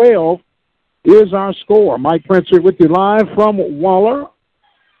 32-12 is our score. Mike Prince here with you live from Waller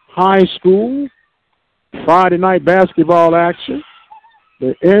High School. Friday night basketball action.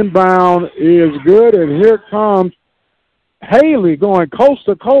 The inbound is good, and here comes Haley going coast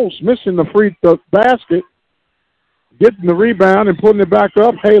to coast, missing the basket, getting the rebound and putting it back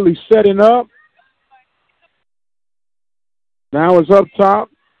up. Haley setting up. Now it's up top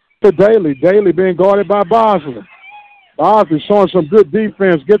to Daly. Daly being guarded by Bosley. Bosley showing some good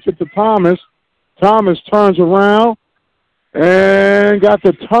defense, gets it to Thomas. Thomas turns around and got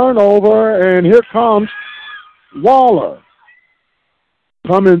the turnover, and here comes Waller.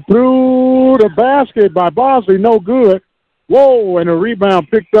 Coming through the basket by Bosley, no good. Whoa, and a rebound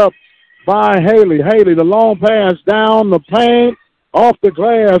picked up by Haley. Haley, the long pass down the paint, off the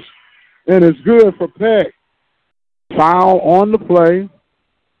glass, and it's good for Peck. Foul on the play.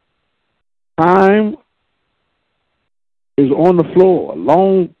 Time is on the floor.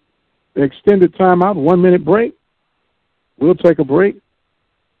 Long extended timeout, 1 minute break. We'll take a break,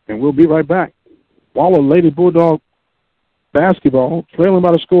 and we'll be right back. Waller Lady Bulldog basketball trailing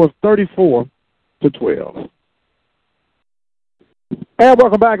by the score of 34-12. And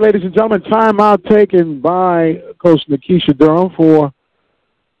welcome back, ladies and gentlemen. Timeout taken by Coach Nikisha Durham for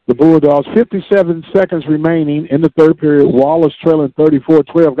the Bulldogs. 57 seconds remaining in the third period. Waller's trailing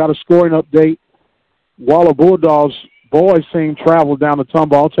 34-12. Got a scoring update. Waller Bulldogs boys team traveled down to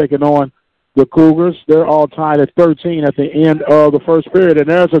Tomball, taking on the Cougars. They're all tied at 13 at the end of the first period. And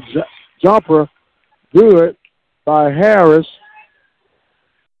there's a jumper, good, by Harris.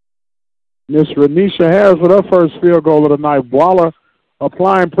 Miss Renisha Harris with her first field goal of the night. Waller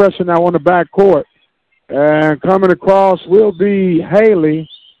applying pressure now on the back court. And coming across will be Haley.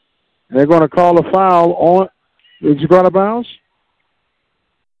 They're going to call a foul on. Did you go out of bounds?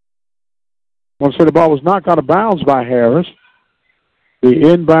 I want to say the ball was knocked out of bounds by Harris.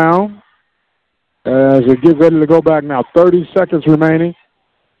 The inbound as we get ready to go back now. 30 seconds remaining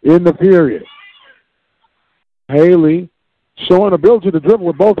in the period. Haley showing ability to dribble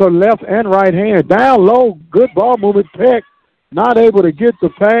with both her left and right hand. Down low, good ball movement. Peck not able to get the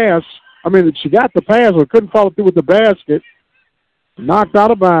pass. I mean, she got the pass but couldn't follow through with the basket. Knocked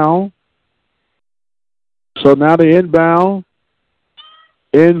out of bounds. So now the inbound.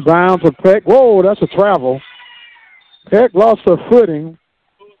 Inbound to Peck. Whoa, that's a travel. Peck lost her footing.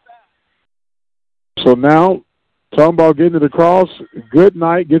 So now Tomball getting it across. Good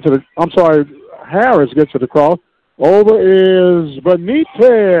night. Harris gets it across. Over is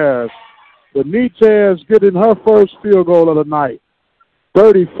Benitez. Benitez getting her first field goal of the night.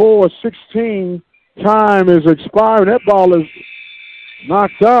 34-16. Time is expiring. That ball is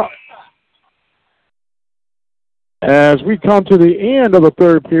knocked out. As we come to the end of the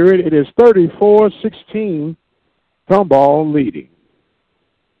third period, it is 34-16, Tomball leading.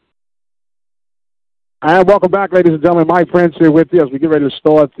 And welcome back, ladies and gentlemen. Mike Prince here with you as we get ready to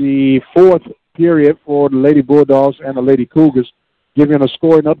start the fourth period for the Lady Bulldogs and the Lady Cougars. Giving a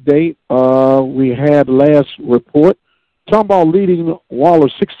scoring update. We had last report. Tomball leading Waller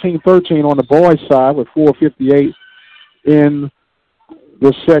 16-13 on the boys' side with 4:58 in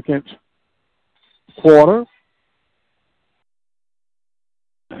the second quarter.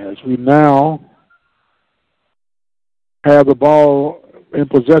 As we now have the ball in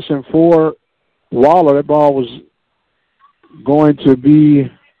possession for Waller. That ball was going to be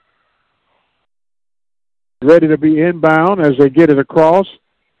ready to be inbound as they get it across.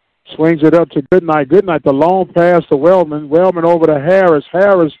 Swings it up to Goodnight. Goodnight, the long pass to Wellman. Wellman over to Harris.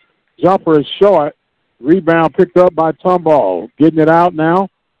 Harris jumper is short. Rebound picked up by Tomball. Getting it out now.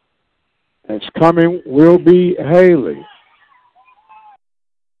 It's coming will be Haley.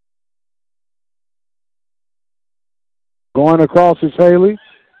 Going across is Haley.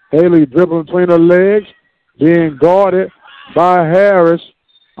 Haley dribbling between her legs, being guarded by Harris.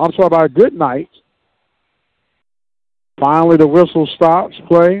 By Goodnight. Finally, the whistle stops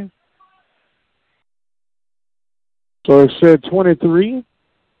play. So it said 23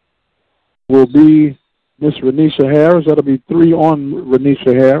 will be Miss Renisha Harris. That'll be 3 on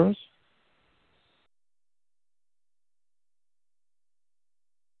Renisha Harris.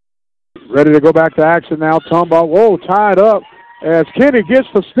 Ready to go back to action now. Tomball, whoa, tied up as Kenny gets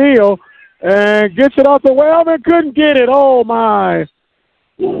the steal and gets it off the Wellman. Couldn't get it. Oh, my.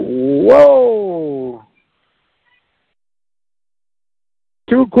 Whoa.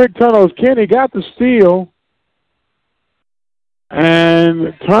 2 quick turnovers. Kenny got the steal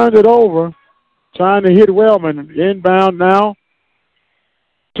and turned it over, trying to hit Wellman. Inbound now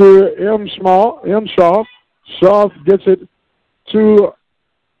to M. Shaw. Shaw gets it to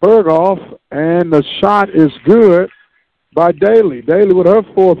Berghoff, and the shot is good by Daly. Daly with her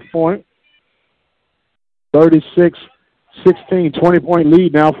 4th point. 36-16, 20-point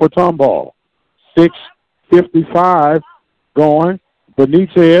lead now for Tomball. 6:55 going.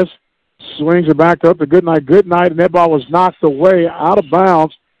 Benitez swings it back up to Goodnight. Goodnight, and that ball was knocked away out of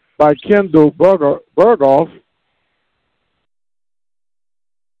bounds by Kendall Berghoff.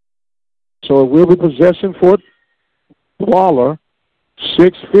 So it will be possession for Waller.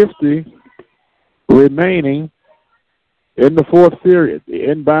 6:50 remaining in the fourth period. The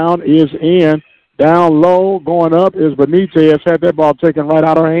inbound is in. Down low, going up is Benitez. Had that ball taken right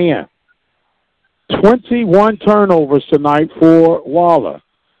out of her hand. 21 turnovers tonight for Waller.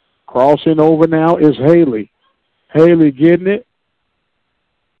 Crossing over now is Haley. Haley getting it.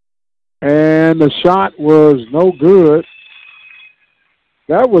 And the shot was no good.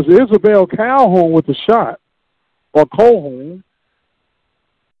 That was Isabel Calhoun with the shot. Or Colhoun.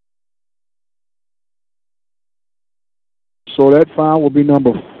 So that foul will be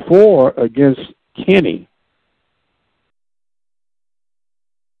number 4 against Kenny.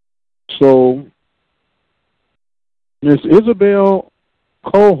 So Miss Isabel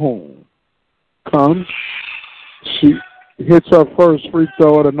Cohon comes. She hits her first free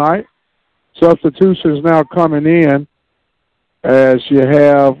throw of the night. Substitutions now coming in as you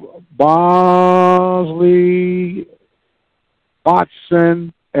have Bosley,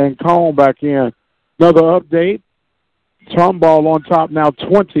 Watson, and Cone back in. Another update. Tomball on top now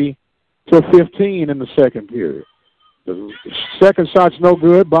 20-15 in the second period. The second shot's no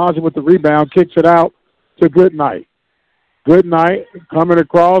good. Bosley with the rebound, kicks it out to Goodnight. Goodnight coming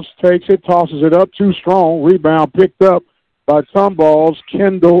across, takes it, tosses it up, too strong. Rebound picked up by Tomball's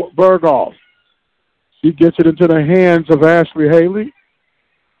Kendall Berghoff. She gets it into the hands of Ashley Haley.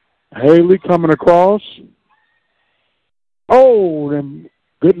 Haley coming across. Oh, and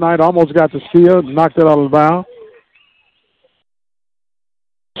Goodnight almost got the steal, knocked it out of the bounds.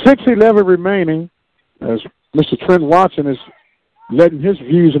 6:11 remaining as Mr. Trent Watson is letting his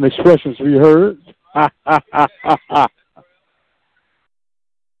views and expressions be heard.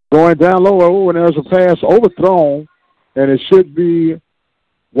 Going down low, and there's a pass overthrown, and it should be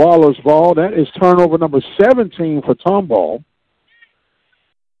Waller's ball. That is turnover number 17 for Tomball.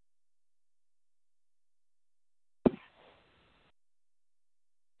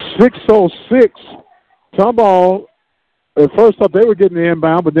 .606. Tomball, at first thought they were getting the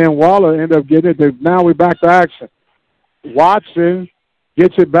inbound, but then Waller ended up getting it. Now we're back to action. Watson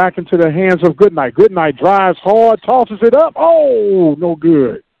gets it back into the hands of Goodnight. Goodnight drives hard, tosses it up. Oh, no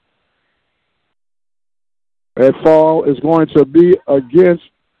good. That foul is going to be against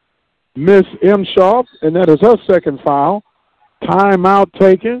Miss M. Sharp, and that is her second foul. Timeout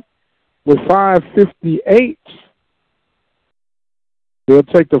taken with 5:58. They'll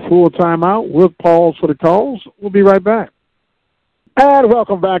take the full timeout. We'll pause for the calls. We'll be right back. And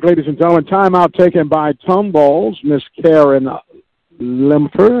welcome back, ladies and gentlemen. Timeout taken by Tomball's Miss Karen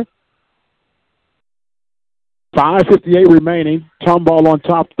Lemper. 5:58 remaining. Tomball on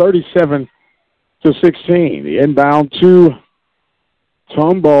top, 37-16. The inbound to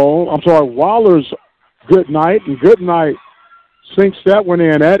Waller's Goodnight. And Goodnight sinks that one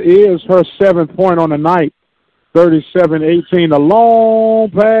in. That is her 7th point on the night. 37-18. The long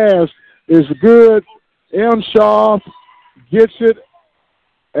pass is good. Emshaw gets it,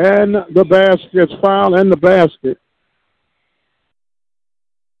 and the basket's foul and the basket.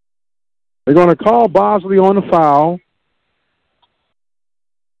 They're going to call Bosley on the foul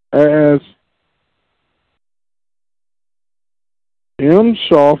as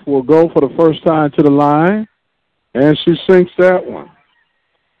Emshaw will go for the first time to the line, and she sinks that one.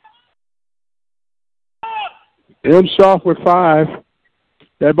 Emshaw with 5.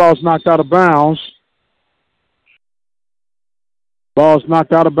 That ball's knocked out of bounds. Ball's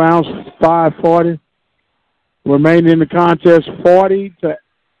knocked out of bounds, 5:40. Remaining in the contest,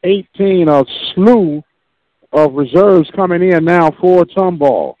 40-18. A slew of reserves coming in now for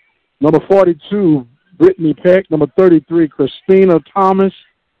Tomball. Number 42, Brittany Peck. Number 33, Christina Thomas.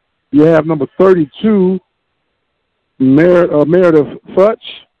 You have number 32, Meredith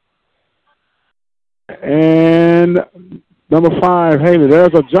Futch. And number 5, Haley.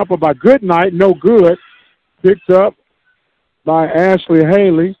 There's a jumper by Goodnight, no good. Picked up by Ashley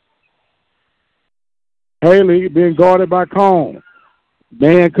Haley. Haley being guarded by Cone.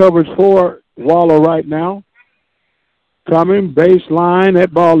 Man covers for Waller right now. Coming, baseline.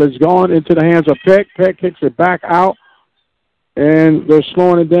 That ball is gone into the hands of Peck. Peck kicks it back out, and they're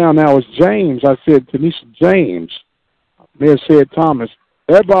slowing it down now. It's James. I said Tanisha James. May have said Thomas.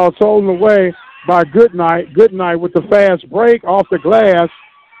 That ball stolen away by Goodnight. Goodnight with the fast break off the glass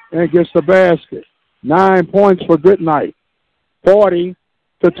and gets the basket. 9 points for Goodnight.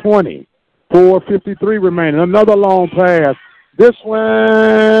 40-20. 4:53 remaining. Another long pass. This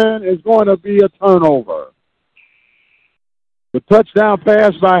one is going to be a turnover. The touchdown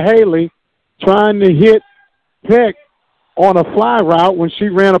pass by Haley trying to hit Peck on a fly route when she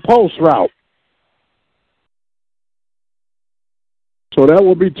ran a post route. So that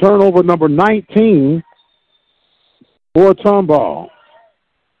will be turnover number 19 for Tomball.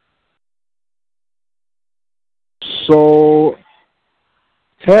 So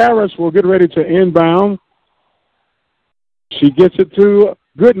Harris will get ready to inbound. She gets it to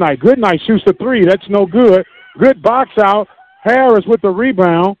Goodnight. Goodnight shoots the 3. That's no good. Good box out. Harris with the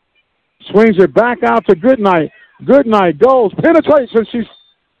rebound. Swings it back out to Goodnight. Goodnight goes. Penetration. She's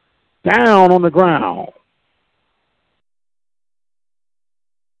down on the ground.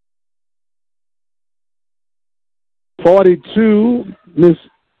 .42, Miss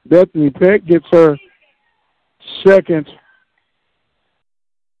Bethany Peck gets her second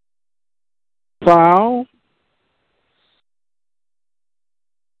Foul.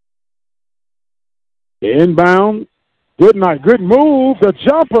 Inbound. Good night. Good move. The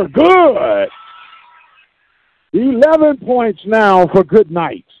jumper. Good. 11 points now for Good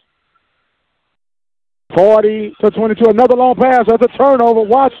night. 40-22. Another long pass. That's a turnover.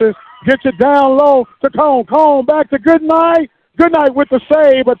 Watson gets it down low to Cone. Cone back to Good night. Good night with the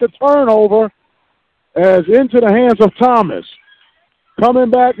save, but the turnover as into the hands of Thomas.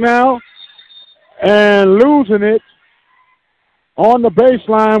 Coming back now and losing it on the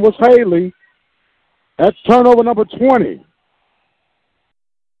baseline was Haley. That's turnover number 20.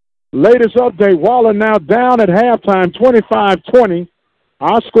 Latest update, Waller now down at halftime, 25-20.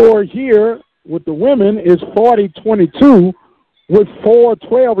 Our score here with the women is 40-22 with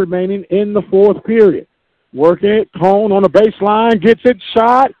 4:12 remaining in the fourth period. Working it, Cone on the baseline, gets it,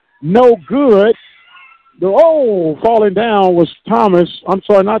 shot, no good. Falling down was Thomas. I'm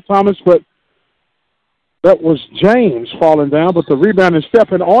sorry, not Thomas, but that was James falling down. But the rebound and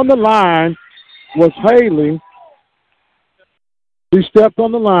stepping on the line was Haley. He stepped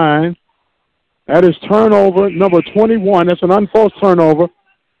on the line. That is turnover number 21. That's an unforced turnover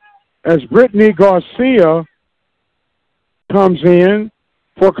as Brittany Garcia comes in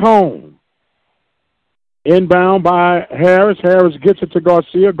for Cone. Inbound by Harris. Harris gets it to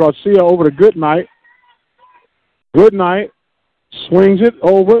Garcia. Garcia over to Goodnight. Goodnight swings it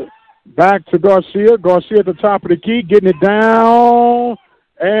over back to Garcia. Garcia at the top of the key, getting it down.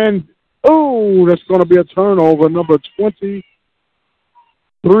 And, that's going to be a turnover, number 23.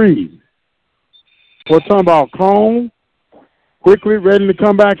 We're talking about Cone. Quickly ready to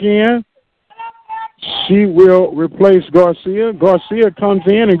come back in. She will replace Garcia. Garcia comes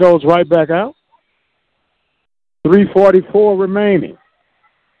in and goes right back out. 3:44 remaining.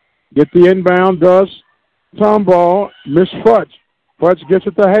 Get the inbound, does Tomball, Miss Futch. Futch gets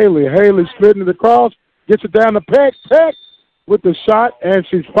it to Haley. Haley splitting it across, gets it down to Peck. Peck with the shot, and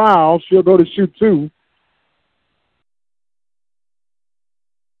she's fouled. She'll go to shoot two.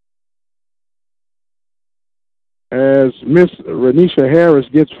 As Miss Renisha Harris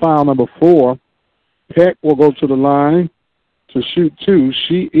gets foul number 4, Peck will go to the line to shoot two.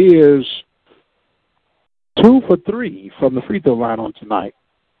 She is 2 for 3 from the free throw line on tonight.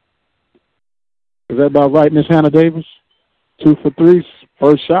 Is that about right, Miss Hannah Davis? 2 for 3,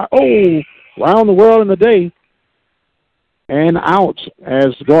 first shot. Round the world in the day. And out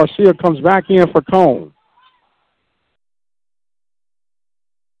as Garcia comes back in for Cone.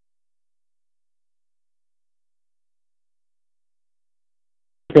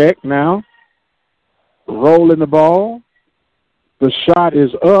 Peck now rolling the ball. The shot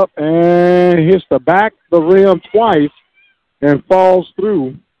is up and hits the back of the rim twice and falls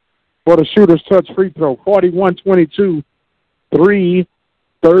through for the shooter's touch free throw. 41-22,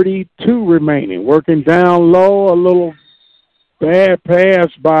 3:32 remaining. Working down low, a little bad pass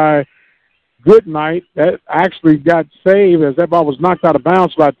by Goodnight. That actually got saved as that ball was knocked out of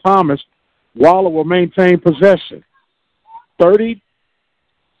bounds by Thomas. Waller will maintain possession.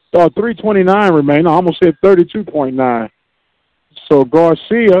 3:29 remaining. I almost said 32.9. So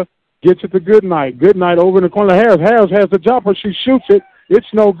Garcia gets it to Goodnight. Goodnight over in the corner. Harris. Harris has the jumper. She shoots it.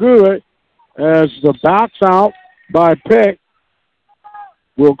 It's no good as the box out by Peck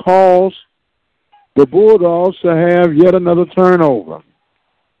will cause the Bulldogs to have yet another turnover.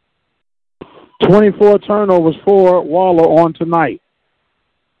 24 turnovers for Waller on tonight.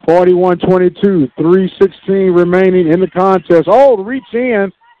 41-22, 3:16 remaining in the contest. Reach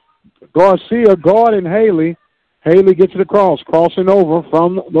in. Garcia guarding Haley. Haley gets it across, crossing over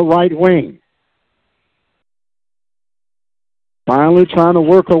from the right wing. Finally trying to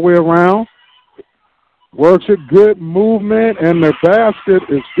work her way around. Works it, good movement, and the basket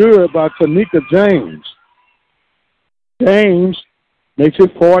is good by Tanika James. James makes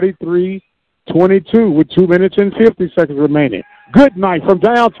it 43-22 with 2 minutes and 50 seconds remaining. Good night from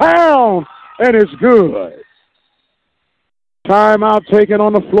downtown, and it's good. Timeout taken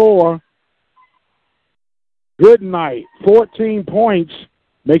on the floor. Good night, 14 points,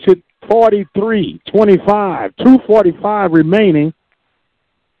 makes it 43-25, 2:45 remaining.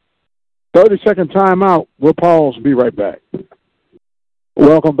 30-second timeout. We'll pause. Be right back.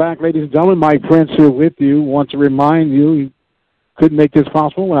 Welcome back, ladies and gentlemen. Mike Prince here with you. Want to remind you couldn't make this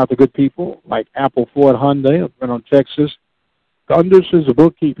possible without the good people like Apple Ford Hyundai up in Texas. Gunderson's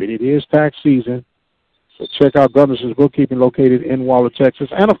Bookkeeping. It is tax season, so check out Gunderson's Bookkeeping located in Waller, Texas.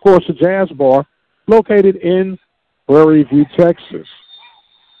 And, of course, the Jazz Bar located in Prairie View, Texas.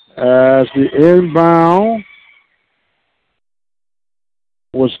 As the inbound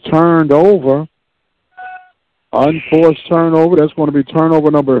was turned over, unforced turnover. That's going to be turnover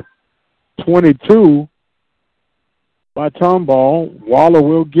number 22 by Tomball. Waller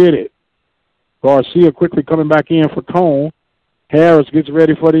will get it. Garcia quickly coming back in for Cone. Harris gets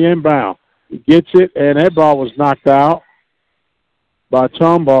ready for the inbound. He gets it, and that ball was knocked out by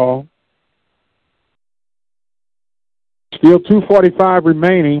Tomball. Still 2:45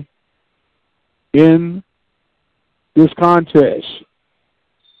 remaining in this contest.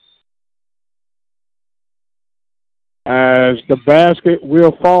 As the basket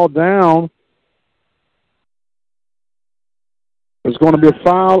will fall down, there's going to be a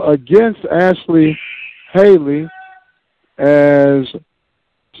foul against Ashley Haley as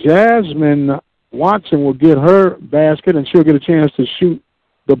Jasmine Watson will get her basket and she'll get a chance to shoot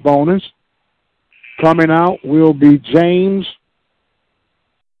the bonus. Coming out will be James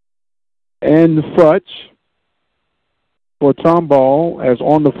and Futch for Tomball, as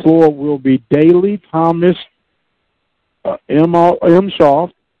on the floor will be Daly, Thomas, Shaw,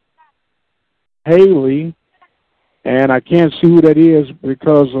 Haley, and I can't see who that is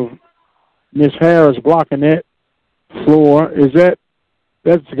because of Miss Harris blocking that floor.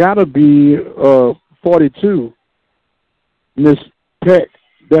 That's got to be 42, Miss Peck,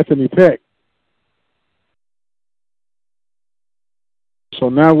 Bethany Peck. So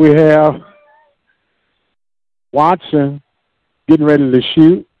now we have Watson getting ready to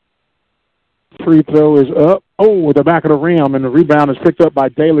shoot. Free throw is up. Oh, with the back of the rim, and the rebound is picked up by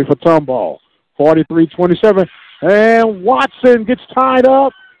Daly for Tomball. 43-27. And Watson gets tied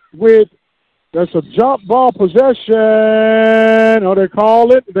up with, that's a jump ball possession. Oh, they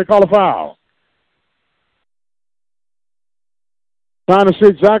call a foul. Trying to see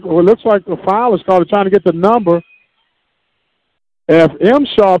exactly, well, it looks like the foul is called. They're trying to get the number. If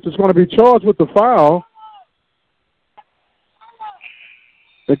Imshoff is going to be charged with the foul,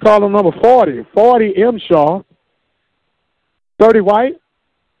 they call him number 40. 40 Imshoff. 30 White.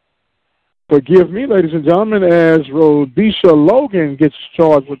 Forgive me, ladies and gentlemen, as Rhodesha Logan gets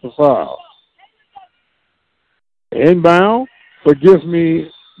charged with the foul. Inbound. Forgive me,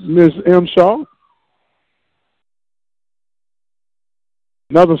 Ms. Imshoff.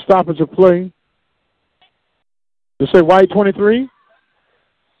 Another stoppage of play. You say White 23.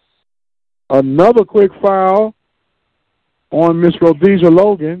 Another quick foul on Miss Rhodesia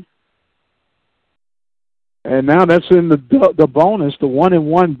Logan. And now that's in the bonus, the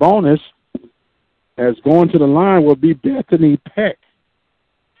 1-and-1 bonus, as going to the line will be Bethany Peck.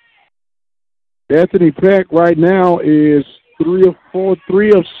 Bethany Peck right now is 3 of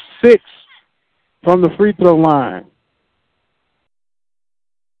 6 from the free throw line.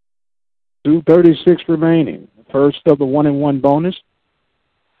 2:36 remaining. First of the 1-and-1 bonus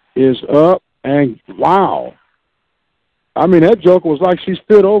is up, and wow. I mean, that joker was like she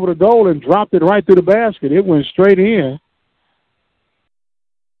stood over the goal and dropped it right through the basket. It went straight in.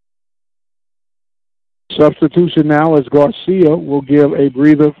 Substitution now as Garcia will give a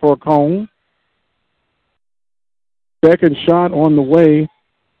breather for Cone. Second shot on the way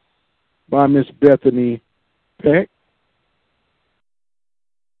by Miss Bethany Peck.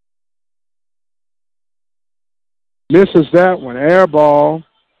 Misses that one. Air ball.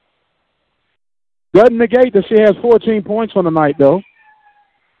 Doesn't negate that she has 14 points on the night, though.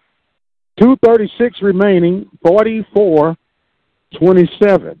 2:36 remaining,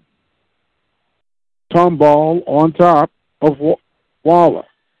 44-27. Tomball on top of Waller.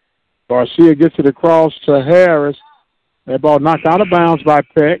 Garcia gets it across to Harris. That ball knocked out of bounds by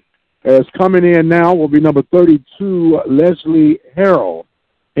Peck. As coming in now will be number 32, Leslie Harrell.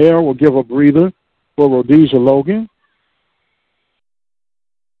 Harrell will give a breather for Rhodesia Logan.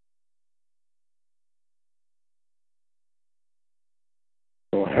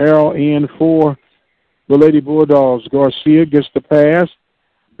 So Harrell in for the Lady Bulldogs. Garcia gets the pass.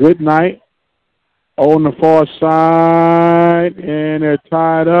 Good night on the far side, and they're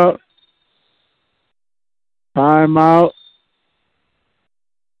tied up. Timeout.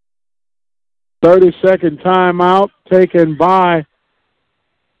 30-second timeout taken by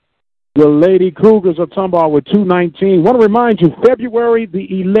the Lady Cougars of Tomball with 2:19. I want to remind you, February the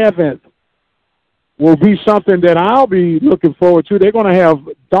 11th will be something that I'll be looking forward to. They're going to have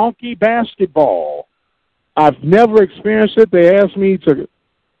donkey basketball. I've never experienced it. They asked me to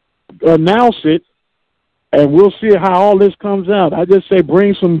announce it, and we'll see how all this comes out. I just say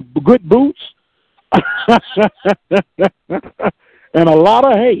bring some good boots and a lot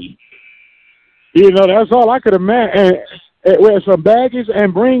of hay. You know, that's all I could imagine. And wear some baggies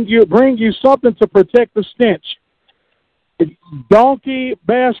and bring you something to protect the stench. Donkey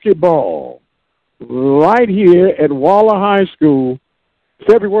basketball right here at Waller High School,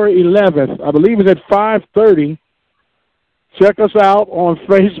 February 11th. I believe it's at 5:30. Check us out on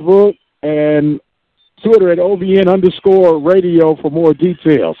Facebook and Twitter at OBN_radio for more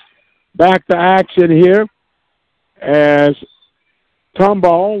details. Back to action here as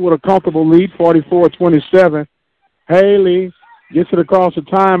Tomball with a comfortable lead, 44-27. Haley gets it across the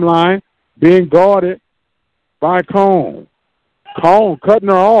timeline, being guarded by Cone. Cone cutting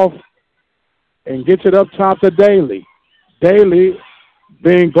her off and gets it up top to Daly. Daly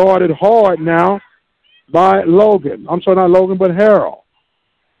being guarded hard now by Logan. I'm sorry, not Logan, but Harold.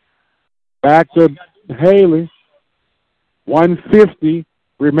 Back to Haley. 150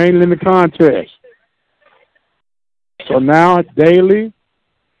 remaining in the contest. So now Daly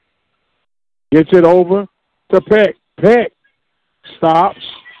gets it over to Peck. Peck stops.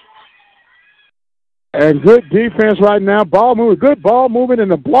 And good defense right now. Ball moving. Good ball movement in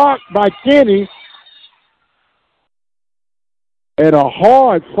the block by Kenny. And a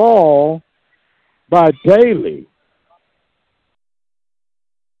hard fall by Daly.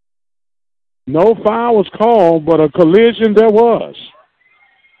 No foul was called, but a collision there was.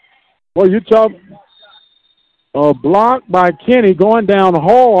 Well, you talk a block by Kenny going down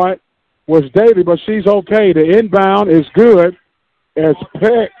hard was Daly, but she's okay. The inbound is good as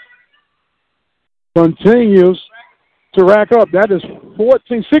Peck continues to rack up. That is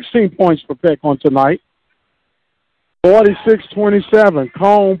 16 points for Peck on tonight. 46-27.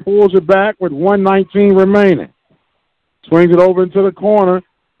 Cone pulls it back with 1:19 remaining. Swings it over into the corner.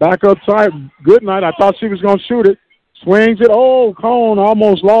 Back up tight. Goodnight. I thought she was going to shoot it. Swings it. Oh, Cone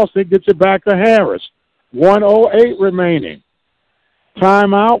almost lost it. Gets it back to Harris. 1:08 remaining.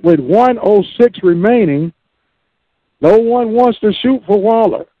 Timeout with 1:06 remaining. No one wants to shoot for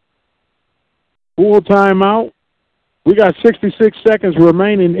Waller. Full timeout. We got 66 seconds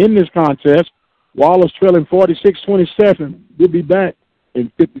remaining in this contest. Waller's trailing 46-27. We'll be back in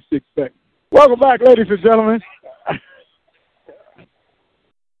 56 seconds. Welcome back, ladies and gentlemen.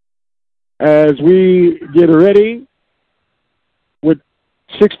 As we get ready with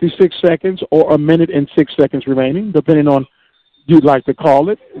 66 seconds or a minute and 6 seconds remaining, depending on you'd like to call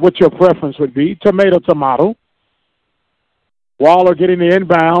it, what your preference would be. Tomato. Waller getting the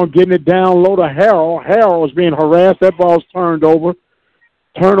inbound, getting it down low to Harrell. Harrell is being harassed. That ball's turned over.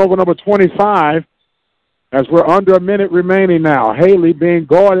 Turnover number 25 as we're under a minute remaining now. Haley being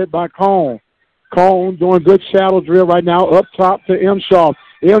guarded by Cone. Cone doing good shadow drill right now up top to Imshaw.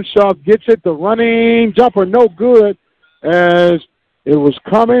 Imshaw gets it. The running jumper no good as it was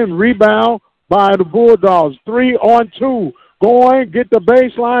coming. Rebound by the Bulldogs. 3-on-2. Going, get the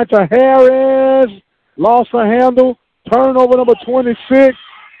baseline to Harris. Lost the handle. Turnover number 26.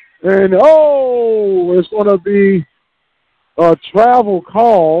 And, it's going to be a travel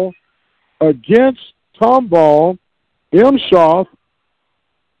call against Tomball. Imshaw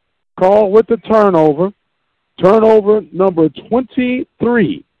call with the turnover. Turnover number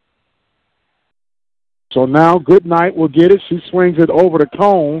 23. So now Goodnight will get it. She swings it over to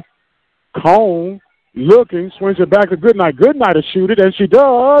Cone. Cone looking, swings it back to Goodnight. Goodnight to shoot it, and she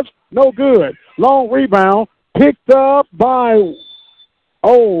does. No good. Long rebound. Picked up by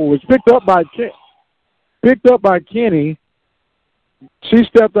Kenny. She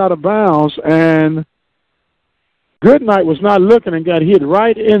stepped out of bounds, and Goodnight was not looking and got hit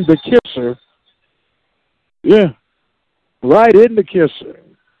right in the kisser. Yeah, right in the kisser.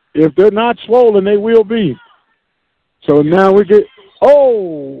 If they're not swollen, they will be. So now we get,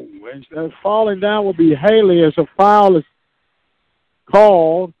 and falling down will be Haley as a foul is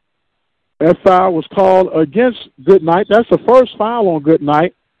called. That foul was called against Goodnight. That's the first foul on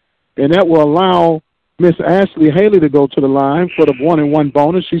Goodnight, and that will allow Miss Ashley Haley to go to the line for the 1-and-1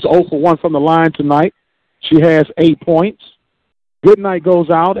 bonus. She's 0 for 1 from the line tonight. She has 8 points. Goodnight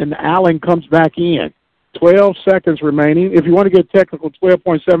goes out, and Allen comes back in. 12 seconds remaining. If you want to get technical,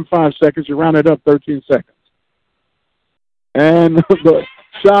 12.75 seconds. You round it up 13 seconds. And the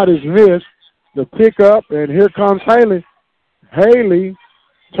shot is missed. The pickup, and here comes Haley. Haley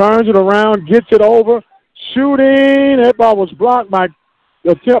turns it around, gets it over, shooting. That ball was blocked by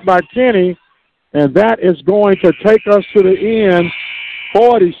the tip by Kenny, and that is going to take us to the end.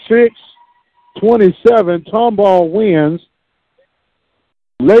 46-27. Tomball wins.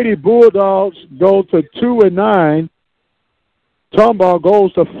 Lady Bulldogs go to 2-9. Tomball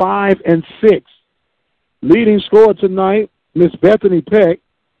goes to 5-6. Leading scorer tonight, Miss Bethany Peck.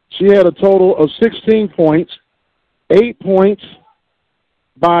 She had a total of 16 points. 8 points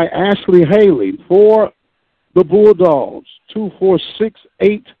by Ashley Haley for the Bulldogs. 2, 4, 6,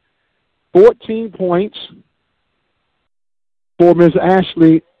 8, 14 points for Miss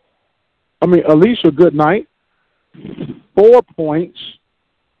Alicia Goodnight. 4 points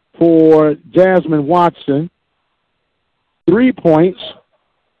for Jasmine Watson. 3 points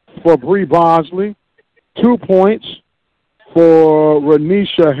for Bree Bosley. 2 points for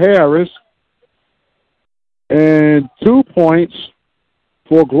Renisha Harris. And 2 points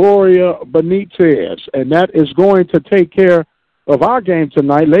for Gloria Benitez. And that is going to take care of our game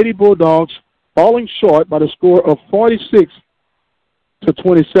tonight. Lady Bulldogs falling short by the score of 46-27.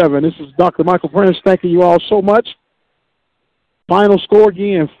 This is Dr. Michael Prince thanking you all so much. Final score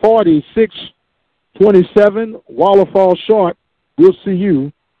again, 46-27. Waller falls short. We'll see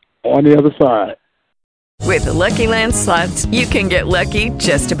you on the other side. With the Lucky Land Slots, you can get lucky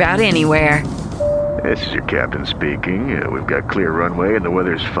just about anywhere. This is your captain speaking. We've got clear runway and the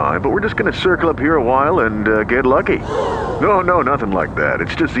weather's fine, but we're just going to circle up here a while and get lucky. No, nothing like that.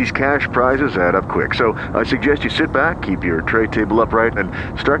 It's just these cash prizes add up quick. So I suggest you sit back, keep your tray table upright, and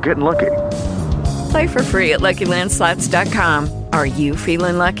start getting lucky. Play for free at LuckyLandSlots.com. Are you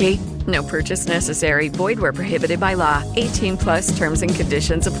feeling lucky? No purchase necessary. Void where prohibited by law. 18+ terms and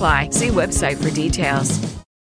conditions apply. See website for details.